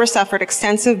 Okay. Barbara suffered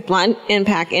extensive blunt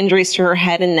impact injuries to her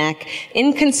head and neck,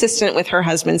 inconsistent with her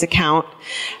husband's account.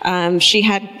 She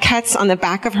had cuts on the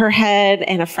back of her head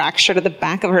and a fracture to the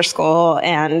back of her skull,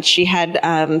 and she had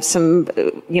some,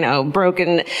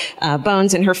 broken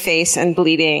bones in her face and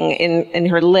bleeding in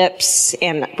her lips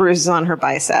and bruises on her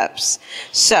biceps.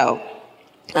 So.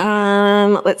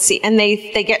 Let's see. And they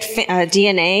get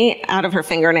DNA out of her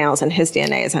fingernails, and his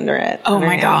DNA is under it. Oh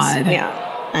my God. Yeah.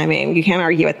 I mean, you can't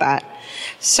argue with that.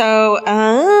 So,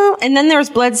 and then there's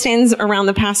blood stains around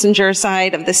the passenger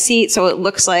side of the seat. So it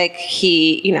looks like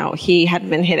he had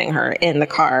been hitting her in the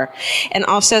car. And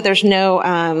also there's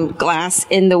no, glass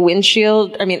in the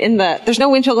windshield. There's no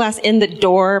windshield glass in the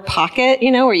door pocket,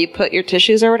 where you put your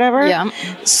tissues or whatever. Yeah.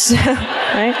 So,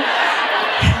 right?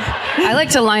 I like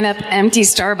to line up empty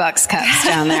Starbucks cups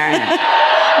down there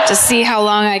to see how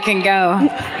long I can go.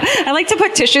 I like to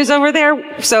put tissues over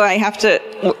there, so I have to,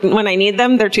 when I need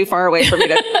them, they're too far away for me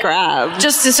to grab.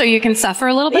 Just so you can suffer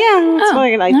a little bit? Yeah, that's what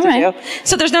I like to do.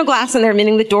 So there's no glass in there,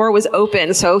 meaning the door was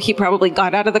open, so he probably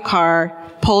got out of the car,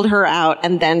 pulled her out,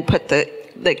 and then put the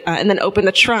and then opened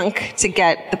the trunk to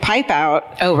get the pipe out.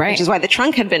 Oh, right. Which is why the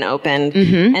trunk had been opened,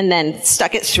 and then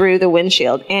stuck it through the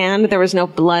windshield. And there was no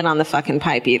blood on the fucking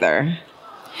pipe either.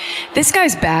 This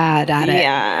guy's bad at it.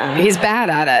 Yeah. He's bad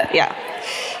at it. Yeah.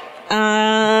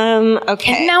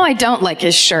 Okay. And now I don't like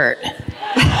his shirt.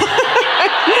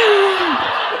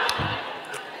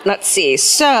 Let's see.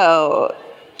 So,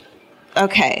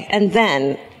 okay. And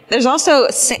then there's also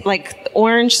like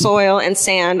orange soil and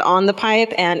sand on the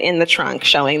pipe and in the trunk,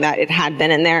 showing that it had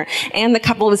been in there. And the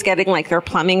couple was getting like their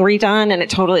plumbing redone, and it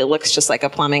totally looks just like a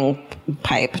plumbing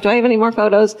pipe. Do I have any more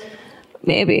photos?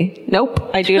 Maybe.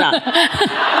 Nope, I do not.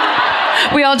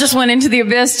 We all just went into the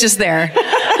abyss just there.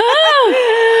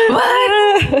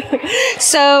 What?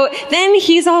 So then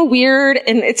he's all weird,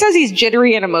 and it says he's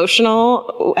jittery and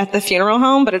emotional at the funeral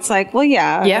home, but it's like, well,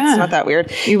 yeah. It's not that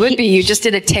weird. You would be. You just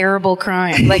did a terrible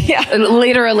crime. Like,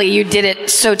 literally, you did it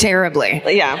so terribly.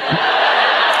 Yeah.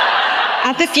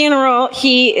 At the funeral,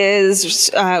 he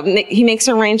makes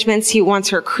arrangements. He wants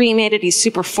her cremated. He's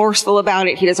super forceful about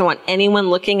it. He doesn't want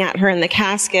anyone looking at her in the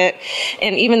casket.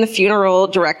 And even the funeral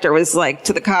director was like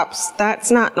to the cops, that's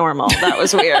not normal. That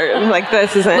was weird. Like,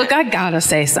 this isn't. Look, I gotta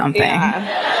say something.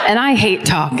 Yeah. And I hate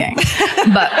talking,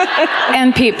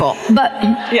 and people, but.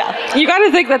 Yeah. You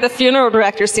gotta think that the funeral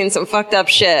director's seen some fucked up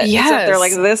shit. Yes. Except they're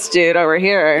like, this dude over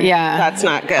here. Yeah. That's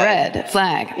not good. Red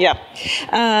flag. Yeah.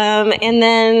 And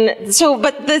then,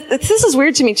 but this is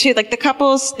weird to me too. Like the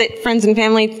couples, friends and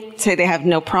family say they have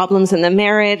no problems in the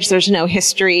marriage. There's no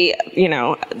history,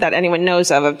 that anyone knows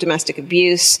of domestic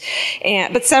abuse.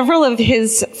 But several of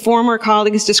his former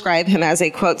colleagues describe him as a,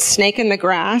 quote, snake in the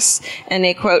grass and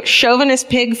a, quote, chauvinist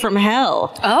pig from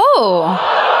hell.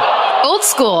 Oh, old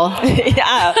school.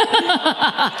 Yeah.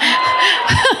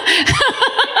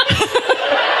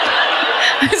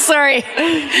 Sorry.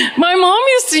 My mom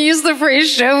used to use the phrase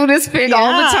chauvinist pig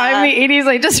all the time in the 80s.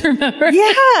 I just remember.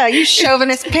 Yeah, you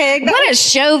chauvinist pig. What a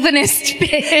chauvinist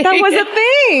pig. That was a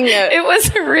thing. It was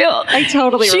a real. I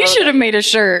totally She should have made a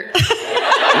shirt.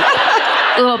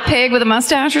 A little pig with a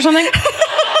mustache or something.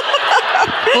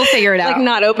 We'll figure it out. Like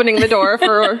not opening the door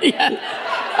for.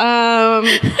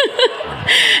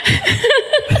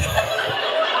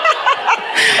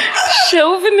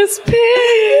 Chauvinist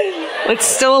pig. It's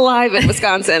still alive in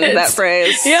Wisconsin, that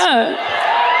phrase. Yeah.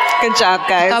 Good job,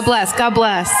 guys. God bless. God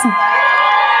bless.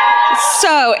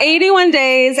 So, 81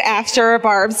 days after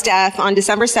Barb's death, on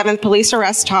December 7th, police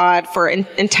arrest Todd for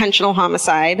intentional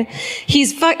homicide.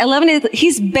 He's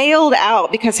bailed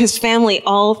out because his family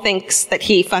all thinks that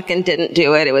he fucking didn't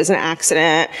do it. It was an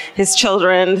accident. His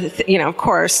children, of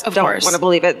course, don't want to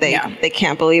believe it. They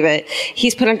can't believe it.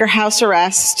 He's put under house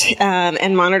arrest,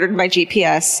 and monitored by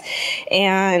GPS.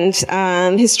 And,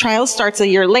 his trial starts a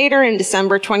year later in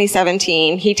December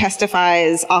 2017. He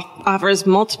testifies, offers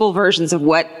multiple versions of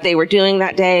what they were doing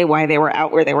that day, why they were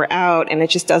out where they were out, and it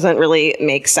just doesn't really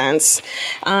make sense.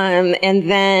 And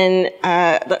then,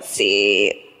 let's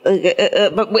see.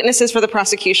 But witnesses for the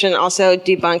prosecution also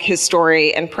debunk his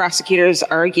story, and prosecutors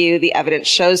argue the evidence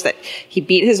shows that he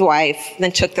beat his wife,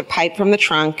 then took the pipe from the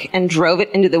trunk and drove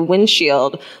it into the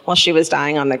windshield while she was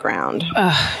dying on the ground.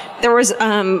 There was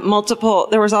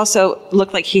there was also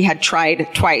looked like he had tried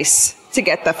twice to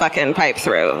get the fucking pipe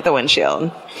through the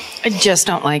windshield. I just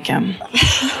don't like him.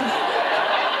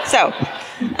 So,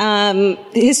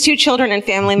 his two children and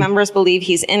family members believe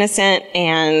he's innocent,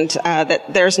 and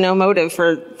that there's no motive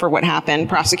for what happened.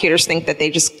 Prosecutors think that they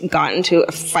just got into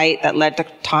a fight that led to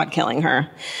Todd killing her.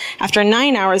 After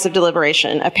 9 hours of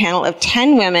deliberation, a panel of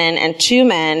 10 women and 2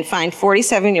 men find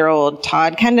 47-year-old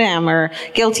Todd Kendhammer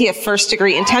guilty of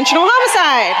first-degree intentional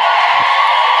homicide.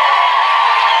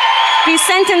 He's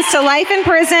sentenced to life in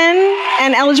prison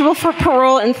and eligible for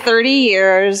parole in 30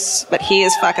 years, but he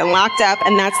is fucking locked up,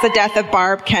 and that's the death of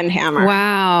Barb Kendhammer.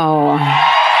 Wow.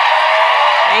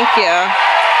 Thank you.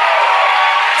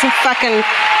 It's a fucking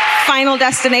Final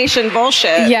Destination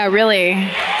bullshit. Yeah, really.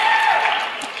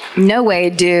 No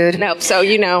way, dude. Nope. So,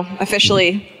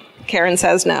 officially, Karen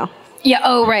says no. Yeah,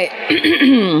 oh, right.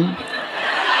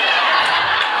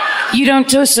 You don't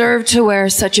deserve to wear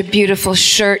such a beautiful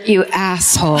shirt, you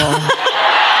asshole.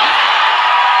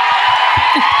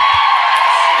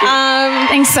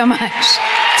 Thanks so much.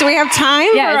 Do we have time?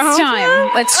 Yeah, it's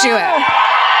time. Let's do it.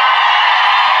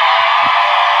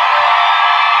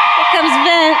 Here comes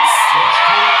Vince.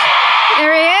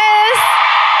 There he is.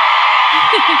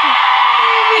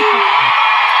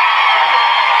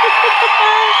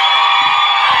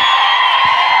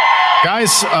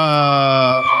 Guys,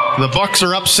 the Bucks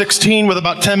are up 16 with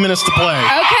about 10 minutes to play.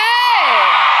 Okay.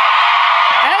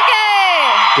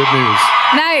 Good news.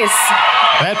 Nice.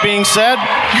 That being said,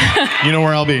 you know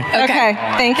where I'll be. Okay.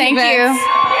 Thank you, Vince.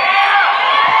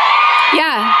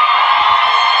 Yeah.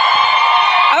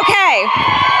 Okay.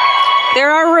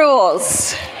 There are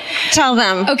rules. Tell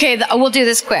them. Okay, we'll do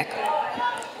this quick.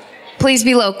 Please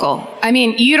be local. I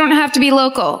mean, you don't have to be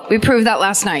local. We proved that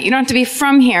last night. You don't have to be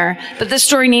from here, but this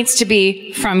story needs to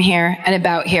be from here and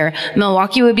about here.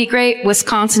 Milwaukee would be great.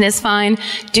 Wisconsin is fine.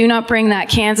 Do not bring that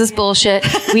Kansas bullshit.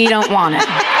 We don't want it.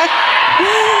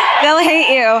 They'll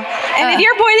hate you. And if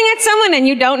you're pointing at someone and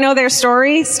you don't know their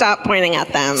story, stop pointing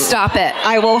at them. Stop it.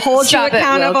 I will hold you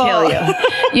accountable. We'll kill you.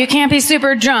 You can't be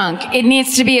super drunk. It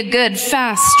needs to be a good,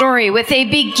 fast story with a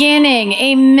beginning,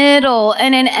 a middle,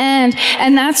 and an end.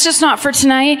 And that's just not for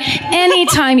tonight.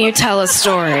 Anytime you tell a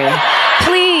story,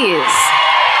 please.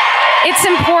 It's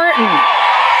important.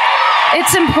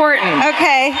 It's important.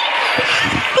 Okay.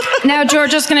 Now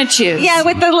Georgia's going to choose. Yeah,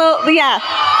 with the little, yeah.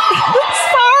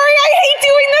 Sorry, I hate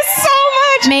doing this so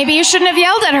much. Maybe you shouldn't have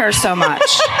yelled at her so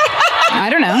much. I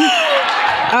don't know.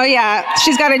 Oh, yeah.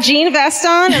 She's got a jean vest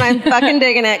on, and I'm fucking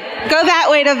digging it. Go that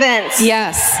way to Vince.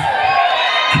 Yes.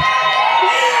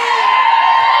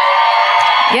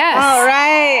 Yes. All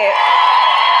right.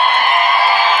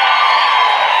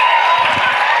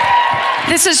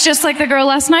 This is just like the girl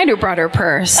last night who brought her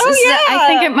purse. Yeah. I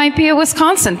think it might be a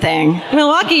Wisconsin thing.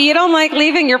 Milwaukee, you don't like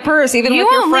leaving your purse, even You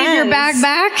with your won't friends. leave your bag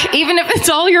back, even if it's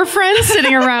all your friends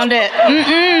sitting around it.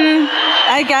 Mm-mm.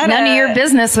 I got it. None of your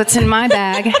business what's in my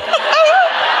bag.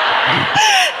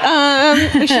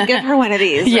 We should give her one of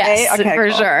these, Yes, right? Okay, for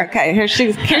cool. sure. Okay, here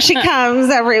she comes,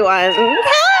 everyone.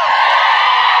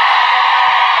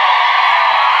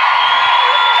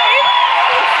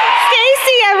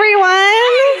 Stacy, everyone.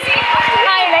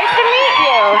 Hi, nice to meet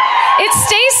you. It's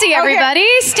Stacy, everybody.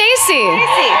 Stacy.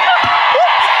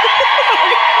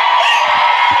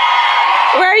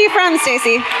 Where are you from,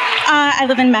 Stacy? I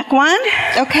live in Mequon.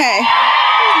 Okay.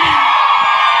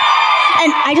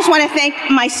 And I just want to thank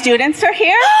my students are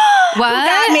here. What? Who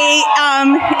got me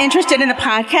interested in the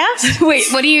podcast. Wait,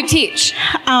 what do you teach?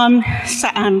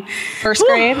 First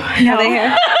grade? No. Are they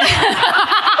here?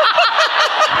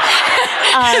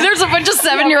 There's a bunch of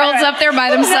 7-year-olds up there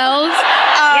by themselves.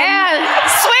 Yeah,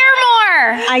 swear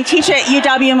more. I teach at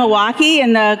UW Milwaukee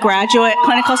in the graduate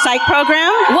clinical psych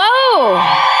program. Whoa.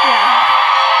 Yeah.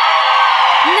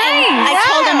 Nice. I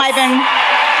told them I've been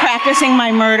practicing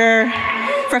my murder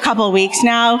for a couple of weeks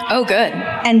now. Oh, good.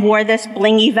 And wore this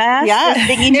blingy vest. Yes. I'm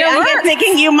thinking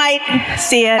you might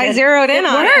see it. I zeroed in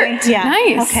on it. Worked. Yeah.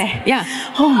 Nice. Okay. Yeah.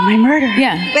 Oh, my murder.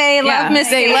 Yeah. They love Miss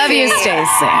They Stacy. love you,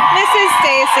 Stacy. Mrs.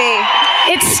 Stacy.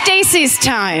 It's Stacy's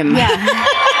time. Yeah.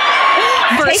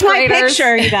 First Take my graders.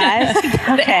 picture, you guys.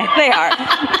 Okay. They are.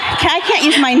 I can't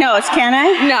use my notes, can I?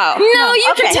 No, you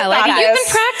Okay. can tell it. Got You've it. been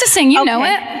practicing. You know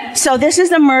Okay. it. So this is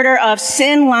the murder of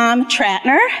Sin Lam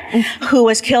Tratner, who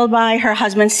was killed by her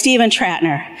husband, Stephen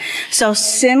Tratner. So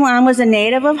Sin Lam was a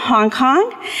native of Hong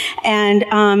Kong, and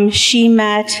she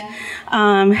met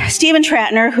Stephen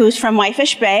Tratner, who's from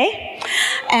Whitefish Bay,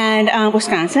 and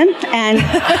Wisconsin, and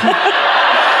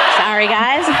sorry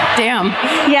guys. Damn.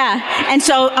 Yeah, and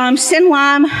so Sin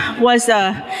Lam was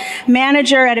a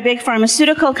manager at a big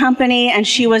pharmaceutical company, and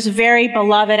she was very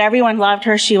beloved. Everyone loved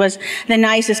her. She was the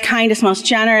nicest, kindest, most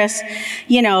generous,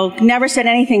 never said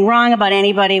anything wrong about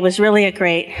anybody, was really a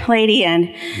great lady.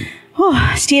 And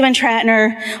Stephen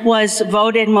Tratner was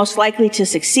voted most likely to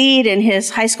succeed in his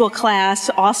high school class,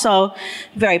 also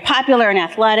very popular and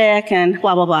athletic, and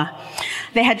blah, blah, blah.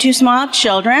 They had 2 small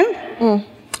children.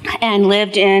 And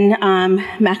lived in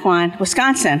Mequon,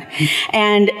 Wisconsin,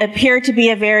 and appeared to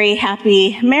be a very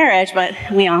happy marriage, but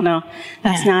we all know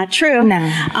that's not true. No.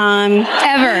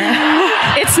 Ever.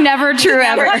 It's never true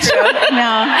ever.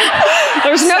 No.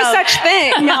 There's no such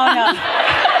thing. No.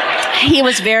 He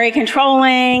was very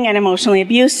controlling and emotionally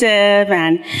abusive,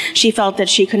 and she felt that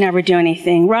she could never do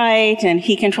anything right, and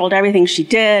he controlled everything she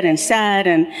did and said,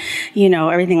 and,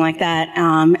 everything like that,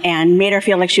 and made her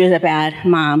feel like she was a bad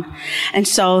mom. And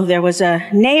so there was a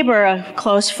neighbor, a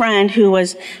close friend, who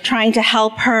was trying to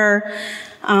help her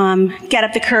get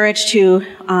up the courage to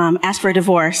ask for a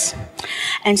divorce.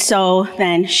 And so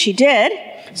then she did.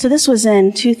 So this was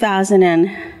in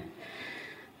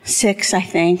 2006, I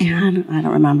think. I don't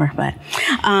remember, but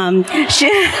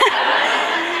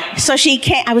So she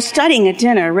came, I was studying at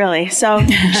dinner, really. So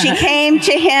she came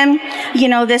to him,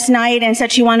 this night and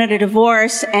said she wanted a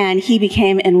divorce, and he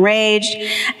became enraged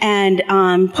and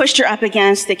pushed her up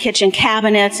against the kitchen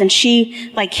cabinets, and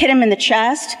she hit him in the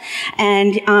chest,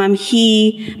 and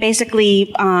he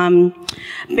basically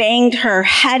banged her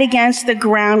head against the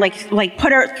ground,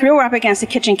 threw her up against the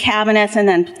kitchen cabinets, and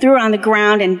then threw her on the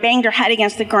ground and banged her head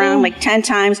against the ground 10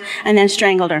 times, and then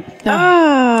strangled her.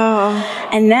 Oh.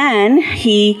 And then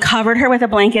he covered her with a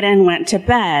blanket and went to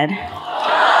bed.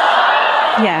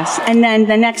 Yes. And then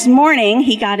the next morning,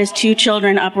 he got his 2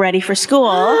 children up ready for school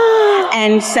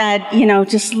and said,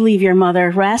 just leave your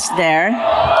mother rest there.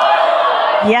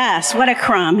 Yes, what a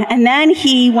crumb. And then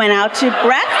he went out to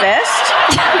breakfast.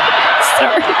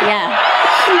 Sorry. Yeah.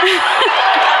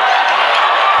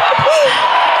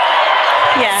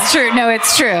 Yeah. It's true. No,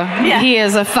 it's true. Yeah. He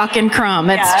is a fucking crumb.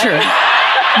 It's true.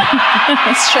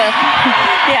 It's true.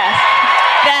 Yes.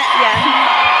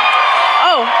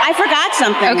 Oh, I forgot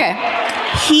something. Okay.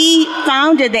 He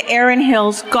founded the Erin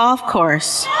Hills Golf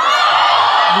Course.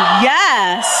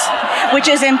 Yes. Which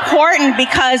is important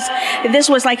because this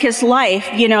was his life.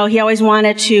 He always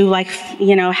wanted to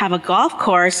have a golf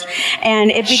course.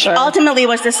 And it ultimately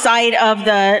was the site of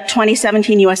the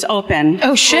 2017 U.S. Open.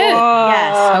 Oh, shit.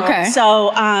 Yes. Okay.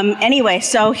 So, anyway,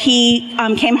 so he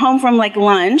came home from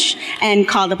lunch and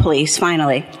called the police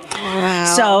finally. Wow.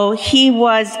 So he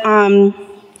was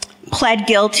pled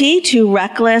guilty to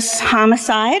reckless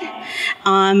homicide,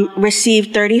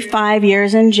 received 35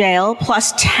 years in jail,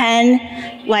 plus 10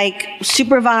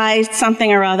 supervised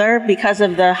something or other because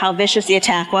of how vicious the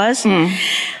attack was.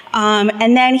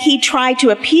 And then he tried to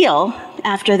appeal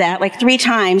after that, 3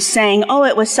 times, saying,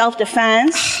 it was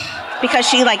self-defense because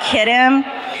she hit him,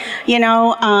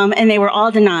 and they were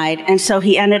all denied. And so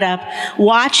he ended up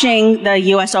watching the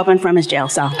U.S. Open from his jail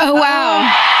cell. Oh, wow.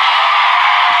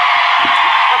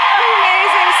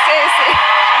 Amazing, Stacey.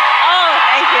 Oh,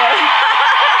 thank you.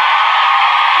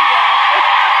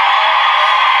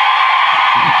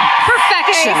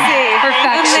 Perfection.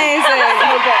 Perfection. Amazing.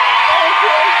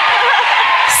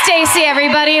 Stacey,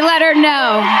 everybody, let her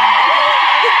know.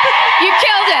 You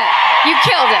killed it. You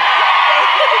killed it.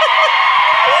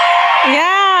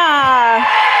 Yeah.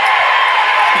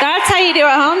 That's how you do a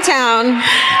hometown.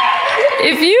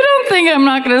 If you don't think I'm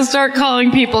not going to start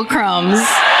calling people crumbs,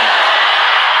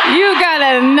 you got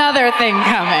another thing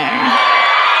coming.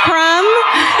 Crumb,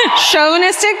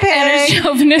 chauvinistic pig. And a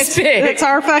chauvinist pig. It's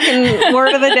our fucking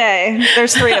word of the day.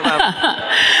 There's 3 of them.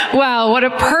 Wow, what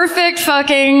a perfect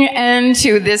fucking end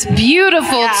to this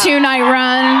beautiful 2-night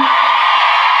run.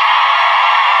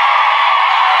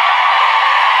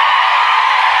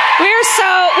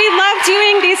 We love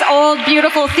doing these old,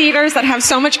 beautiful theaters that have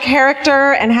so much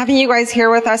character, and having you guys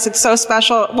here with us, it's so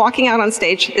special. Walking out on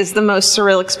stage is the most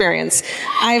surreal experience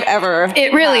I've ever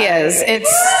It really had. is.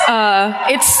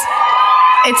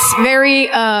 It's very,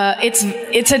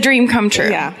 it's a dream come true.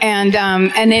 Yeah. And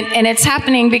it's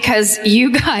happening because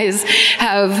you guys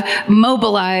have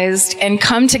mobilized and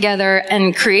come together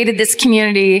and created this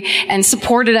community and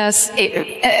supported us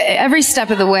every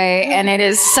step of the way. And it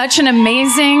is such an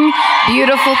amazing,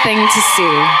 beautiful thing to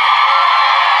see.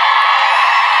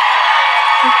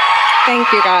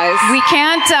 Thank you, guys.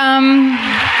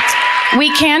 We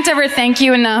can't ever thank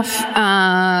you enough,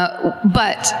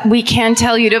 but we can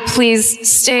tell you to please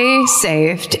stay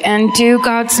saved and do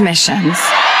God's missions.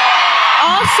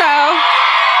 Also,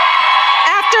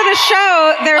 after the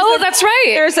show, that's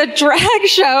right. There's a drag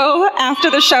show after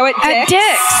the show at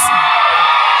Dick's.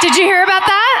 Did you hear about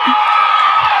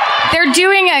that? They're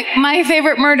doing a My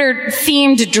Favorite Murder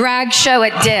themed drag show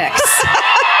at Dick's.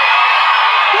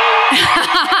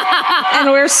 And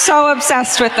we're so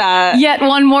obsessed with that. Yet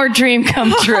one more dream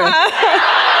come true.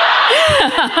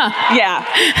 Yeah.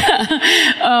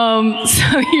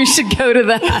 So you should go to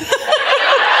that.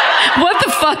 What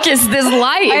the fuck is this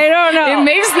life? I don't know. It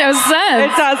makes no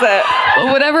sense. It doesn't.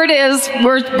 Well, whatever it is,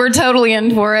 we're totally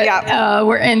in for it. Yep.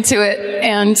 We're into it,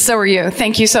 and so are you.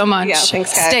 Thank you so much. Yeah,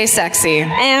 thanks, guys. Stay sexy.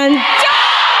 And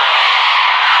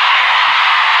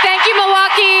thank you,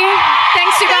 Milwaukee.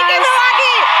 Thanks, you guys. Thank you, Milwaukee.